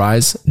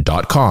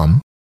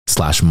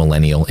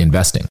fundrise.com/millennial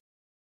investing.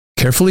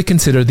 Carefully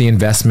consider the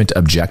investment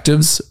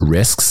objectives,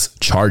 risks,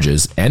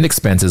 charges, and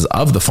expenses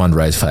of the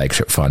Fundrise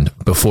flagship fund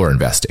before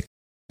investing.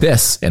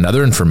 This and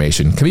other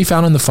information can be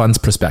found in the fund's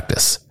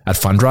prospectus at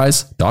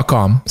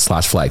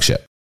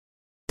fundrise.com/flagship.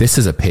 This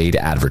is a paid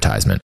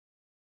advertisement.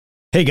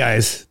 Hey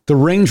guys, the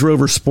Range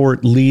Rover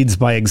Sport leads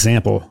by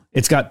example.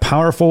 It's got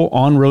powerful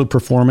on-road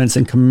performance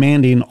and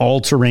commanding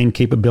all-terrain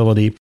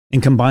capability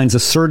and combines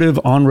assertive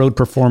on-road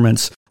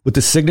performance with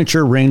the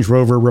signature Range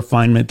Rover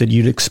refinement that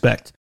you'd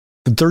expect.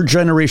 The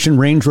third-generation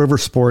Range Rover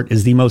Sport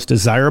is the most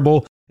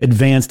desirable,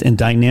 advanced, and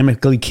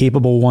dynamically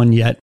capable one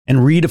yet and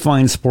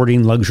redefines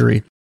sporting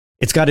luxury.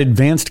 It's got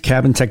advanced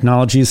cabin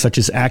technologies such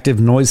as active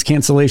noise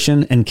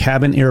cancellation and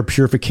cabin air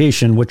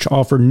purification, which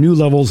offer new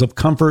levels of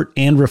comfort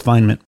and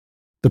refinement.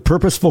 The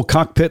purposeful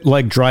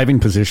cockpit-like driving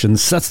position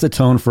sets the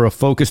tone for a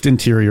focused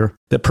interior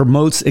that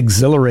promotes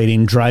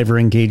exhilarating driver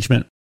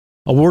engagement.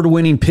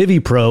 Award-winning Pivi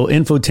Pro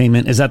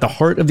infotainment is at the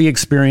heart of the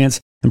experience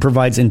and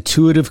provides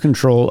intuitive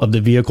control of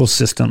the vehicle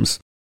systems.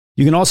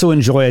 You can also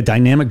enjoy a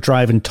dynamic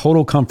drive in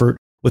total comfort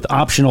with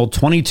optional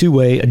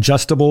 22-way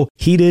adjustable,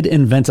 heated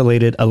and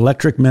ventilated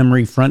electric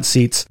memory front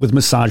seats with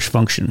massage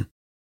function.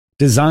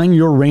 Design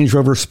your Range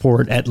Rover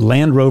Sport at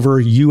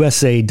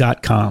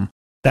LandRoverUSA.com.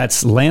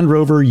 That's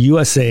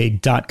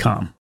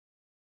LandRoverUSA.com.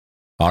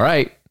 All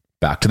right,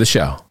 back to the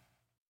show.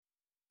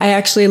 I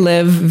actually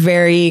live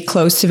very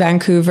close to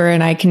Vancouver,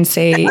 and I can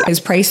say his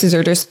prices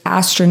are just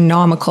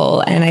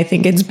astronomical. And I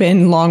think it's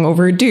been long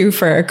overdue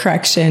for a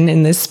correction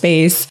in this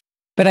space.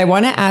 But I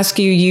want to ask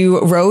you, you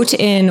wrote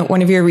in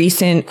one of your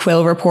recent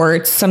Quill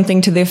reports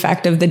something to the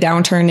effect of the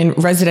downturn in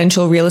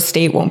residential real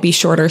estate won't be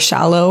short or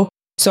shallow.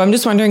 So I'm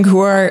just wondering who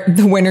are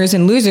the winners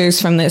and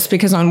losers from this?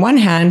 Because on one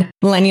hand,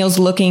 millennials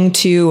looking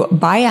to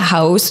buy a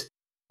house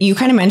You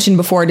kind of mentioned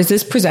before, does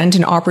this present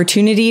an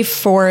opportunity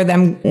for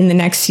them in the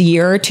next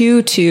year or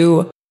two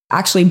to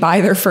actually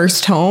buy their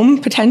first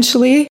home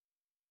potentially?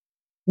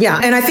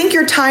 Yeah. And I think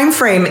your time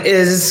frame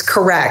is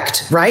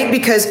correct, right?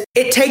 Because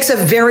it takes a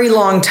very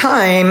long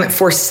time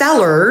for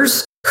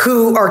sellers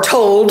who are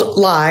told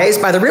lies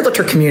by the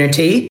realtor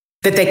community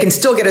that they can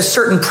still get a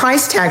certain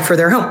price tag for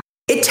their home.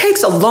 It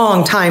takes a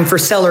long time for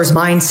sellers'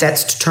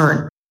 mindsets to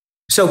turn.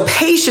 So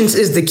patience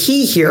is the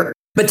key here.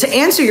 But to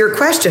answer your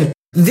question,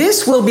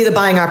 this will be the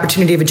buying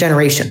opportunity of a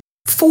generation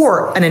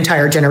for an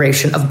entire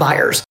generation of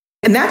buyers.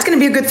 And that's going to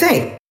be a good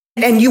thing.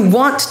 And you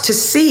want to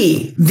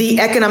see the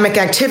economic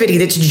activity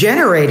that's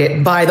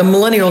generated by the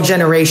millennial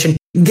generation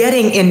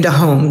getting into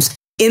homes.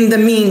 In the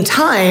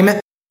meantime,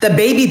 the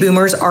baby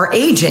boomers are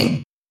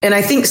aging. And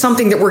I think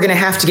something that we're going to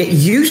have to get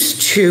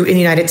used to in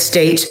the United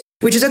States,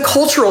 which is a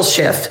cultural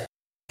shift,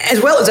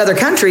 as well as other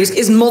countries,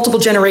 is multiple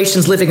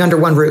generations living under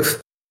one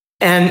roof.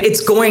 And it's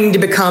going to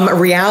become a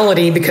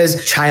reality because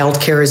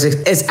childcare is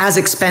as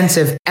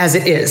expensive as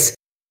it is.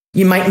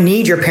 You might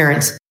need your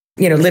parents,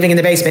 living in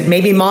the basement.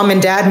 Maybe mom and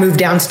dad move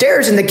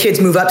downstairs and the kids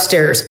move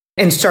upstairs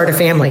and start a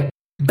family.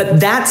 But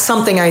that's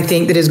something I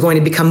think that is going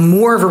to become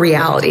more of a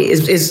reality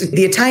is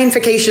the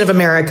Italianification of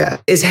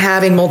America is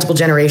having multiple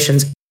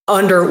generations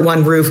under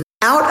one roof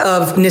out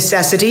of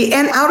necessity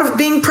and out of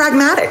being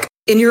pragmatic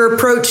in your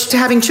approach to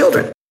having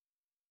children.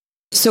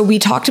 So we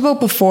talked about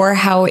before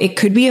how it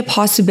could be a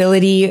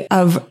possibility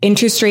of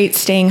interest rates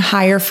staying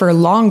higher for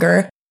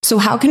longer. So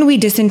how can we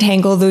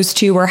disentangle those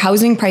two where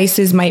housing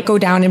prices might go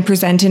down and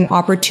present an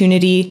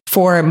opportunity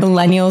for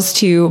millennials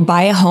to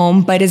buy a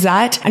home? But is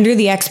that under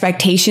the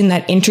expectation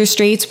that interest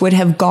rates would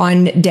have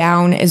gone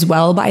down as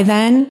well by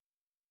then?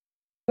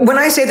 When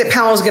I say that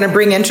Powell is going to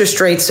bring interest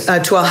rates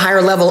to a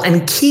higher level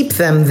and keep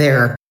them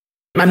there,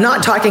 I'm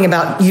not talking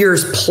about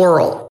years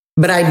plural.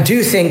 But I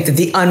do think that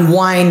the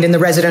unwind in the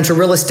residential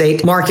real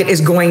estate market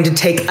is going to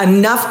take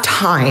enough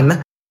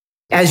time.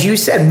 As you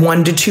said,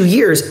 1 to 2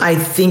 years. I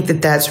think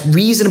that that's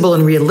reasonable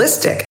and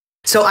realistic.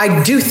 So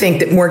I do think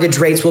that mortgage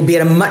rates will be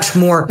at a much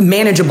more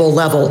manageable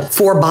level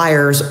for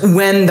buyers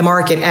when the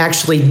market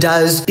actually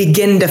does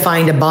begin to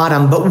find a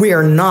bottom. But we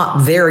are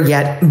not there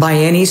yet by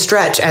any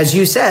stretch. As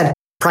you said,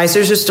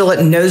 prices are still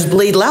at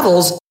nosebleed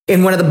levels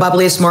in one of the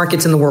bubbliest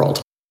markets in the world.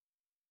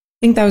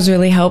 I think that was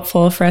really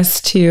helpful for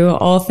us to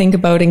all think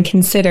about and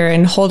consider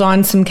and hold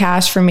on some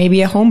cash for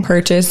maybe a home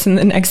purchase in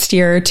the next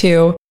year or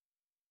two.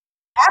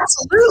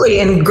 Absolutely.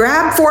 And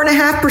grab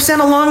 4.5%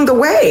 along the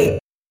way.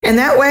 And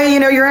that way,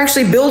 you're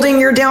actually building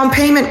your down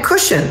payment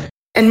cushion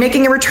and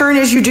making a return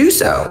as you do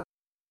so.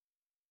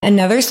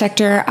 Another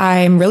sector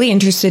I'm really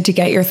interested to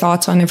get your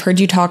thoughts on, I've heard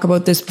you talk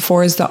about this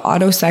before, is the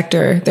auto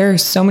sector. There are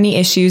so many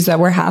issues that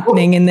were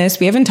happening in this.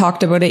 We haven't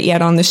talked about it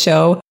yet on the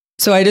show.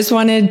 So I just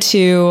wanted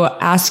to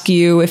ask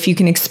you if you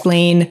can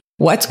explain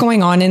what's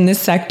going on in this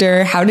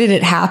sector, how did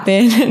it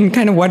happen, and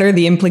kind of what are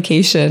the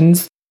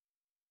implications?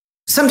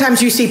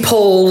 Sometimes you see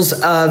polls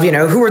of,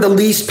 who are the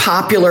least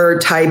popular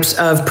types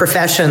of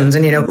professions.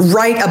 And,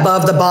 right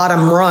above the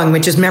bottom rung,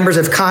 which is members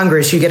of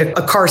Congress, you get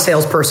a car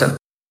salesperson,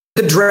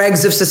 the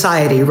dregs of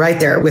society right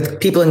there with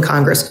people in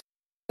Congress.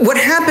 What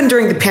happened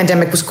during the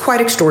pandemic was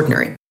quite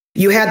extraordinary.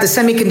 You had the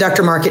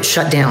semiconductor market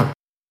shut down.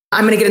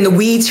 I'm going to get in the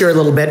weeds here a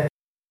little bit.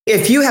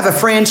 If you have a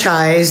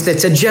franchise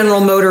that's a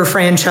General Motor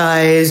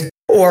franchise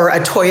or a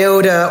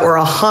Toyota or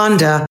a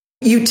Honda,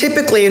 you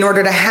typically, in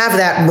order to have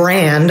that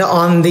brand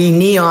on the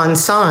neon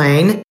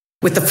sign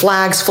with the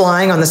flags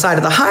flying on the side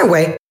of the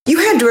highway, you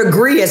had to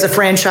agree as a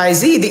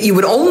franchisee that you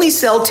would only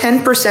sell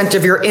 10%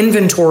 of your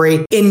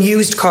inventory in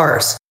used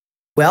cars.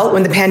 Well,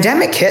 when the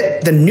pandemic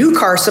hit, the new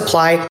car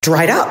supply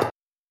dried up.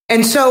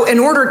 And so in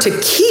order to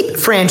keep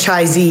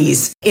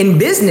franchisees in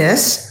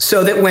business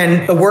so that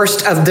when the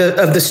worst of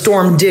the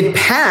storm did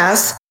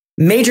pass,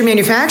 major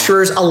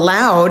manufacturers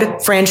allowed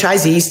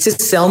franchisees to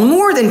sell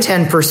more than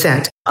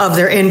 10% of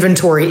their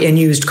inventory in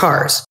used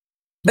cars.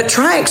 But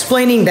try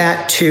explaining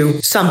that to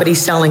somebody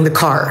selling the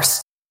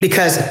cars,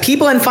 because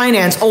people in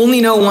finance only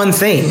know one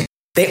thing.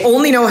 They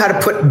only know how to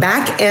put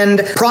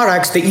back-end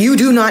products that you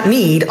do not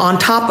need on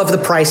top of the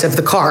price of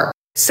the car.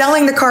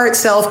 Selling the car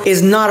itself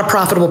is not a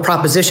profitable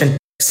proposition.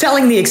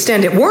 Selling the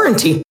extended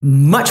warranty,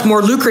 much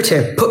more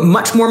lucrative, put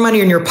much more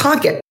money in your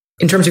pocket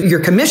in terms of your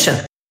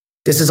commission.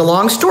 This is a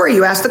long story.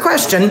 You asked the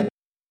question.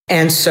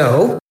 And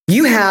so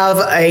you have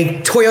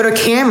a Toyota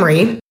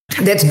Camry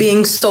that's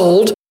being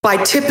sold by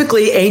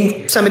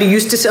typically somebody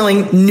used to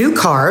selling new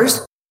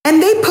cars,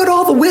 and they put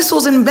all the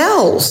whistles and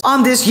bells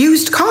on this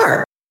used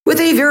car with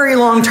a very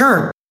long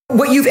term.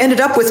 What you've ended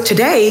up with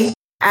today,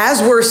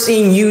 as we're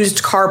seeing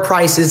used car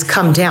prices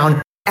come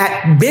down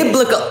at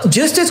biblical,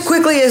 just as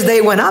quickly as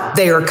they went up,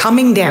 they are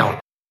coming down.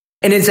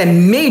 And it's a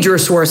major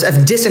source of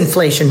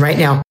disinflation right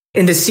now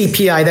in the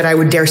CPI that I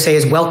would dare say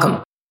is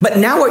welcome. But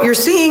now what you're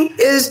seeing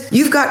is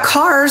you've got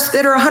cars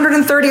that are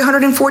 130,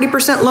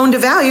 140% loan to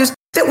values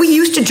that we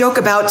used to joke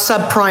about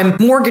subprime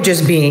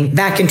mortgages being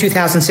back in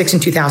 2006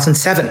 and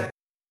 2007.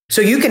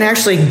 So you can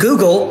actually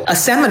Google a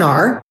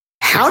seminar,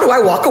 how do I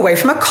walk away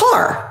from a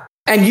car?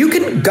 And you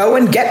can go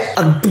and get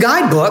a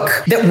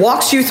guidebook that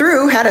walks you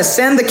through how to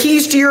send the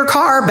keys to your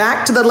car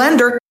back to the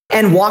lender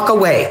and walk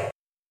away.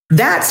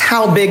 That's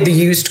how big the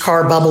used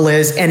car bubble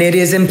is, and it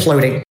is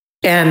imploding.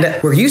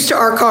 And we're used to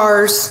our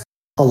cars.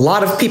 A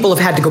lot of people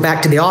have had to go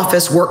back to the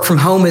office. Work from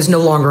home is no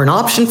longer an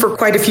option for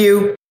quite a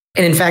few.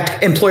 And in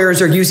fact,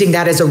 employers are using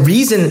that as a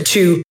reason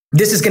to,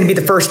 this is going to be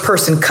the first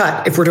person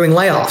cut if we're doing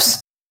layoffs.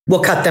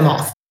 We'll cut them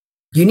off.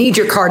 You need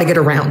your car to get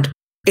around.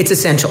 It's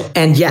essential.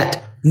 And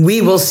yet,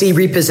 we will see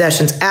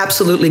repossessions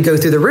absolutely go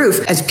through the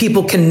roof as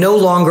people can no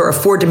longer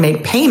afford to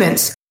make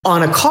payments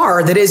on a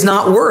car that is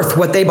not worth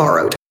what they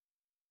borrowed.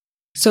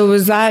 So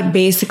was that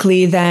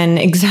basically then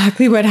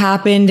exactly what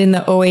happened in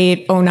the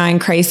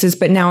 08-09 crisis,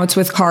 but now it's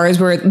with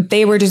cars where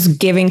they were just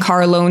giving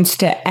car loans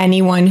to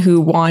anyone who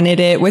wanted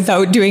it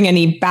without doing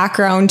any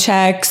background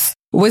checks?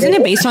 Wasn't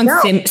it based on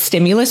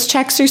stimulus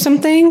checks or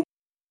something?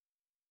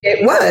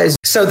 It was.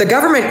 So the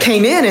government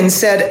came in and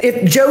said,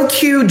 if Joe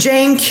Q,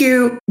 Jane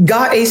Q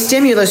got a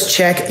stimulus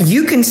check,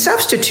 you can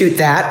substitute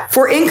that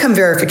for income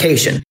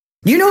verification.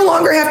 You no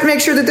longer have to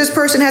make sure that this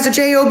person has a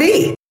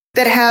JOB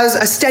that has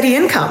a steady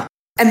income.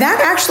 And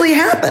that actually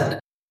happened.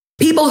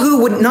 People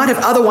who would not have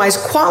otherwise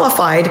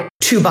qualified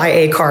to buy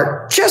a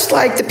car, just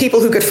like the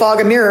people who could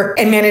fog a mirror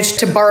and managed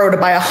to borrow to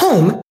buy a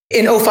home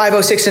in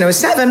 05, 06, and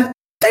 07,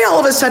 they all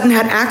of a sudden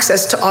had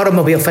access to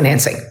automobile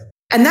financing.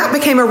 And that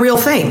became a real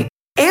thing.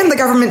 And the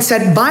government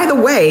said, by the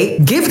way,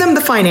 give them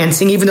the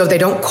financing, even though they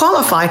don't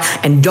qualify,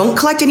 and don't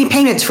collect any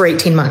payments for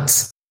 18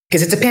 months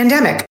because it's a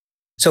pandemic.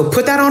 So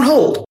put that on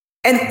hold.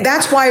 And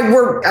that's why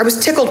I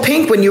was tickled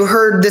pink when you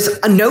heard this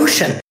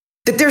notion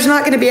that there's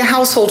not going to be a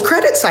household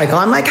credit cycle.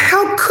 I'm like,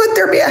 how could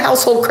there be a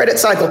household credit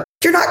cycle?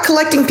 You're not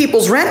collecting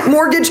people's rent,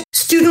 mortgage,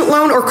 student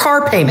loan, or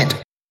car payment.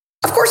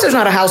 Of course, there's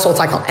not a household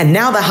cycle. And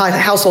now the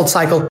household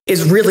cycle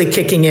is really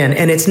kicking in,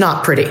 and it's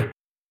not pretty.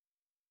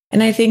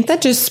 And I think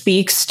that just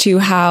speaks to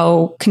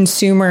how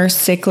consumer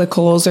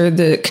cyclicals or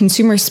the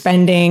consumer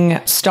spending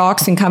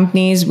stocks and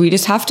companies, we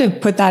just have to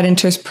put that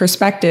into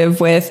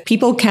perspective with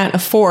people can't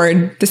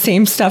afford the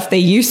same stuff they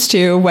used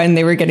to when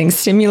they were getting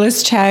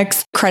stimulus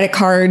checks. Credit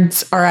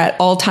cards are at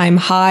all-time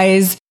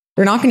highs.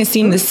 We're not going to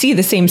seem to see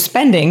the same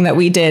spending that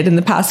we did in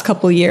the past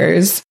couple of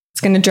years.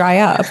 It's going to dry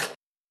up.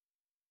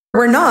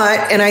 We're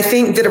not. And I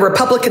think that a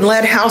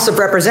Republican-led House of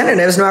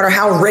Representatives, no matter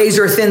how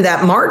razor thin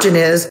that margin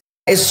is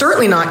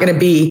certainly not going to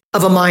be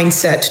of a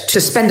mindset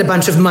to spend a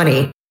bunch of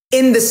money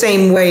in the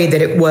same way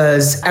that it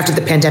was after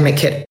the pandemic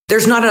hit.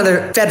 There's not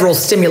another federal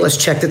stimulus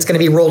check that's going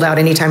to be rolled out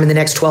anytime in the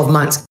next 12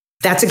 months.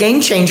 That's a game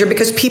changer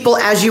because people,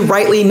 as you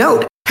rightly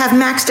note, have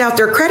maxed out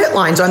their credit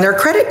lines on their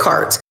credit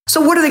cards.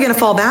 So what are they going to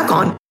fall back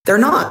on? They're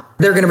not.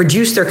 They're going to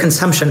reduce their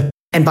consumption.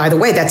 And by the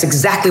way, that's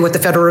exactly what the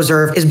Federal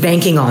Reserve is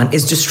banking on,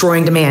 is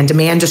destroying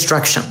demand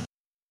destruction.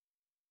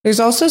 There's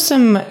also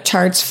some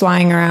charts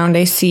flying around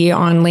I see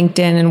on LinkedIn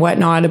and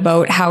whatnot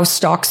about how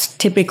stocks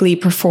typically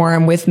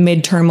perform with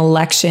midterm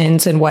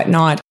elections and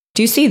whatnot.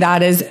 Do you see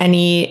that as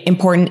any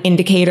important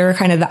indicator,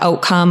 kind of the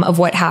outcome of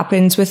what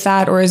happens with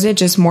that? Or is it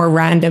just more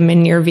random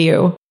in your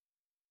view?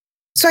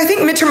 So I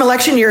think midterm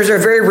election years are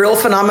a very real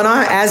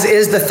phenomena, as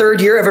is the third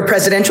year of a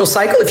presidential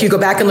cycle. If you go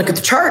back and look at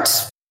the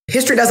charts,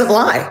 history doesn't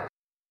lie.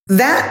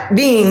 That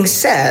being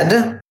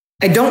said,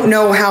 I don't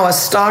know how a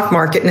stock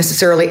market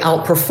necessarily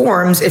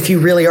outperforms if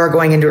you really are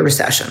going into a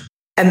recession.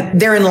 And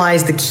therein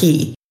lies the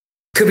key.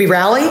 Could we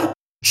rally?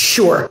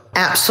 Sure,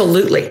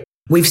 absolutely.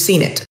 We've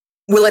seen it.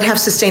 Will it have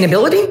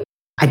sustainability?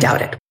 I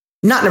doubt it.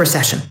 Not in a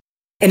recession.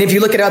 And if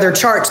you look at other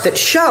charts that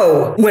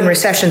show when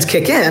recessions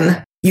kick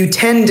in, you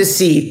tend to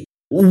see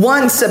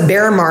once a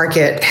bear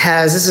market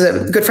has, this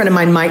is a good friend of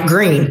mine, Mike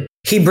Green,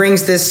 he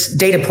brings this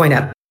data point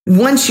up.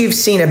 Once you've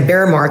seen a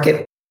bear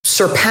market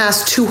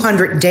surpass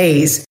 200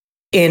 days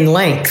in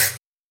length,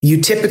 you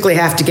typically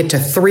have to get to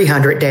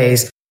 300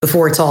 days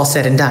before it's all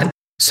said and done.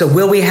 So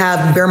will we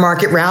have bear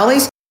market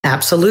rallies?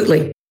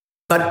 Absolutely.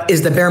 But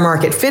is the bear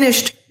market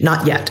finished?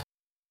 Not yet.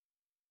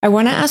 I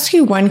want to ask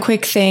you one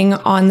quick thing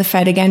on the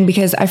Fed again,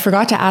 because I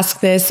forgot to ask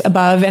this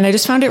above, and I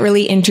just found it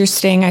really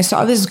interesting. I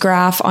saw this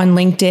graph on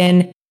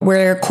LinkedIn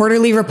where a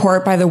quarterly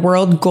report by the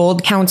World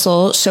Gold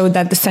Council showed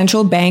that the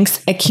central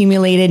banks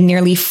accumulated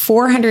nearly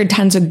 400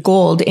 tons of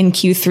gold in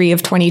Q3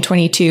 of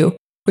 2022.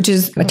 Which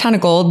is a ton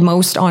of gold,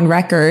 most on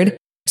record.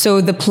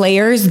 So the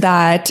players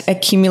that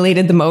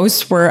accumulated the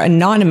most were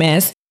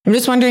anonymous. I'm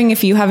just wondering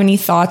if you have any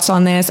thoughts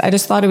on this. I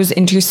just thought it was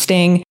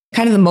interesting,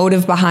 kind of the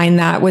motive behind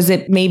that. Was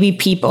it maybe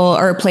people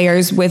or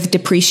players with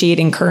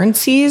depreciating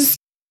currencies?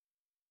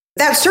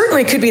 That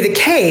certainly could be the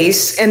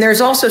case. And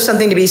there's also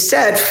something to be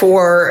said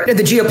for the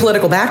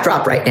geopolitical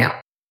backdrop right now.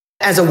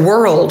 As a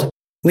world,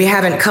 we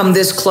haven't come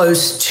this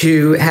close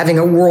to having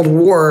a world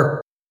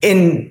war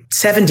in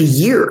 70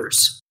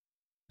 years.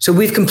 So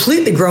we've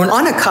completely grown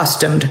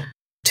unaccustomed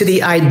to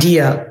the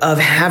idea of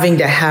having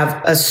to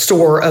have a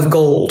store of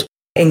gold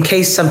in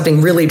case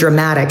something really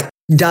dramatic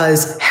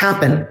does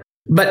happen.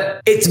 But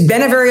it's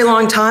been a very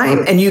long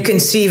time, and you can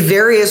see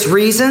various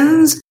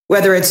reasons,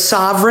 whether it's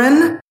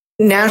sovereign,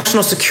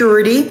 national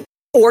security,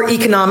 or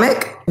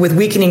economic with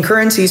weakening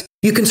currencies,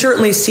 you can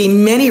certainly see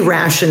many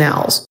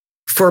rationales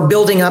for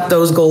building up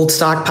those gold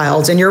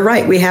stockpiles. And you're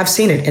right, we have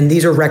seen it, and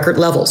these are record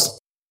levels.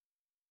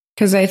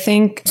 Because I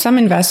think some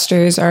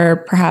investors are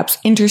perhaps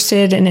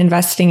interested in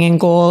investing in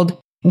gold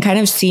and kind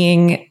of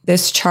seeing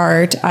this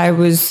chart.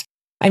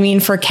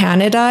 For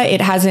Canada,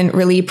 it hasn't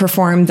really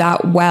performed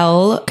that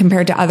well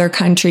compared to other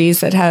countries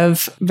that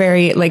have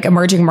very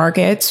emerging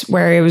markets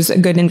where it was a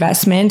good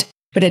investment.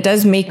 But it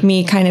does make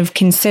me kind of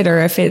consider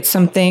if it's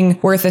something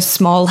worth a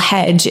small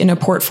hedge in a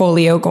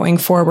portfolio going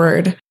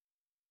forward.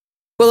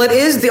 Well, it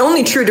is the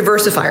only true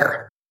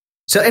diversifier.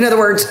 So in other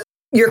words,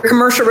 your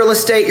commercial real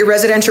estate, your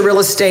residential real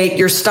estate,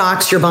 your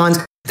stocks, your bonds,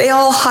 they're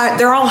all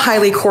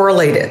highly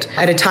correlated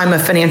at a time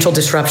of financial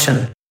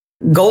disruption.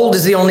 Gold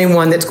is the only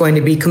one that's going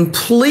to be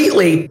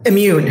completely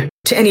immune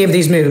to any of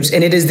these moves,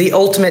 and it is the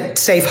ultimate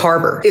safe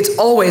harbor. It's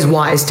always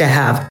wise to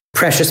have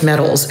precious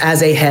metals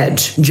as a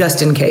hedge,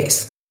 just in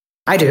case.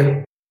 I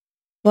do.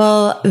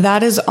 Well,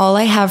 that is all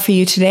I have for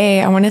you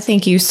today. I want to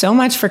thank you so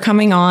much for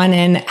coming on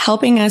and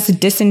helping us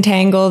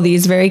disentangle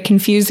these very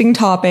confusing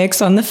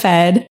topics on the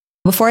Fed.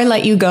 Before I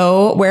let you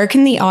go, where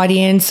can the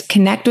audience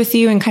connect with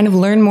you and kind of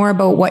learn more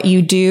about what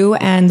you do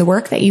and the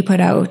work that you put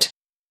out?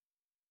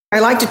 I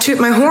like to toot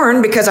my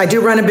horn because I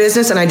do run a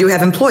business and I do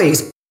have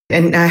employees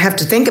and I have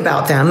to think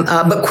about them.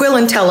 But Quill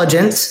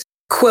Intelligence,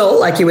 Quill,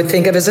 like you would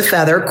think of as a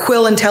feather,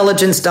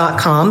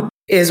 quillintelligence.com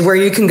is where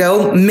you can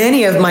go.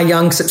 Many of my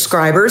young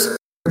subscribers,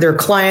 they're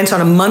clients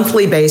on a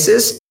monthly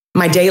basis.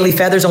 My daily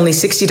feather is only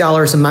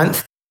 $60 a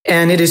month.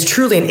 And it is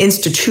truly an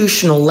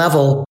institutional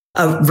level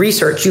of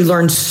research. You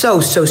learn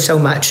so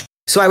much.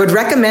 So I would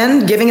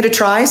recommend giving it a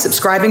try,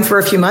 subscribing for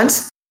a few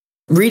months.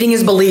 Reading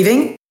is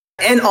believing.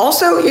 And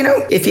also,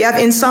 if you have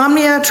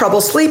insomnia, trouble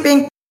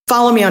sleeping,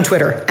 follow me on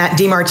Twitter at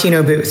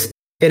DiMartino Booth.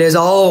 It is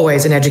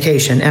always an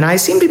education. And I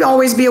seem to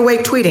always be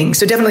awake tweeting.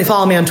 So definitely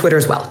follow me on Twitter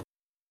as well.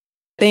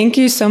 Thank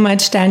you so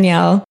much,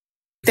 Danielle.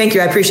 Thank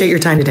you. I appreciate your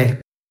time today.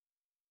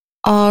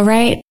 All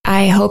right.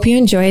 I hope you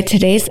enjoyed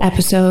today's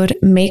episode.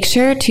 Make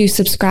sure to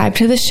subscribe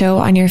to the show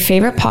on your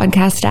favorite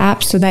podcast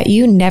app so that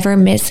you never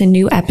miss a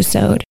new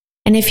episode.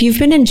 And if you've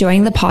been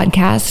enjoying the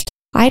podcast,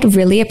 I'd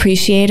really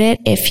appreciate it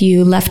if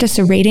you left us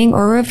a rating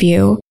or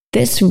review.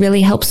 This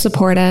really helps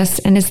support us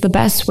and is the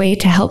best way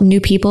to help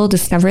new people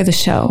discover the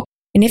show.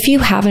 And if you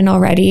haven't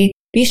already,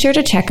 be sure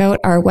to check out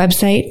our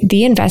website,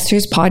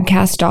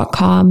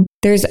 theinvestorspodcast.com.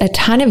 There's a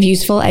ton of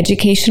useful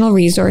educational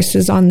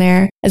resources on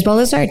there, as well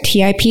as our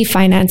TIP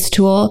finance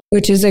tool,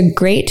 which is a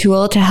great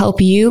tool to help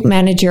you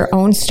manage your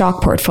own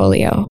stock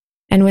portfolio.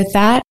 And with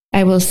that,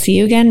 I will see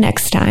you again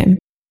next time.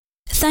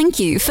 Thank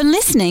you for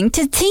listening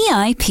to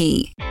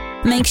TIP.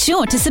 Make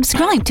sure to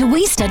subscribe to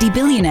We Study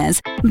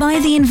Billionaires by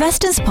the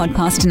Investors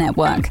Podcast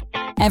Network.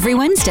 Every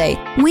Wednesday,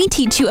 we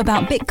teach you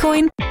about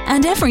Bitcoin,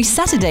 and every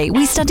Saturday,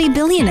 we study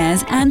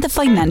billionaires and the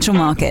financial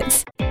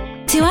markets.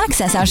 To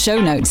access our show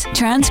notes,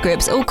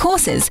 transcripts, or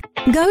courses,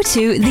 go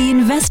to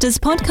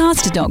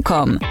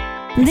theinvestorspodcast.com.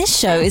 This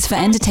show is for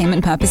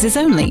entertainment purposes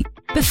only.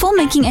 Before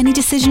making any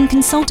decision,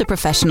 consult a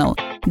professional.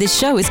 This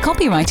show is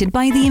copyrighted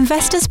by the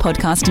Investors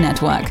Podcast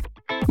Network.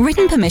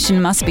 Written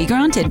permission must be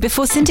granted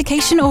before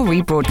syndication or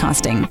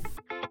rebroadcasting.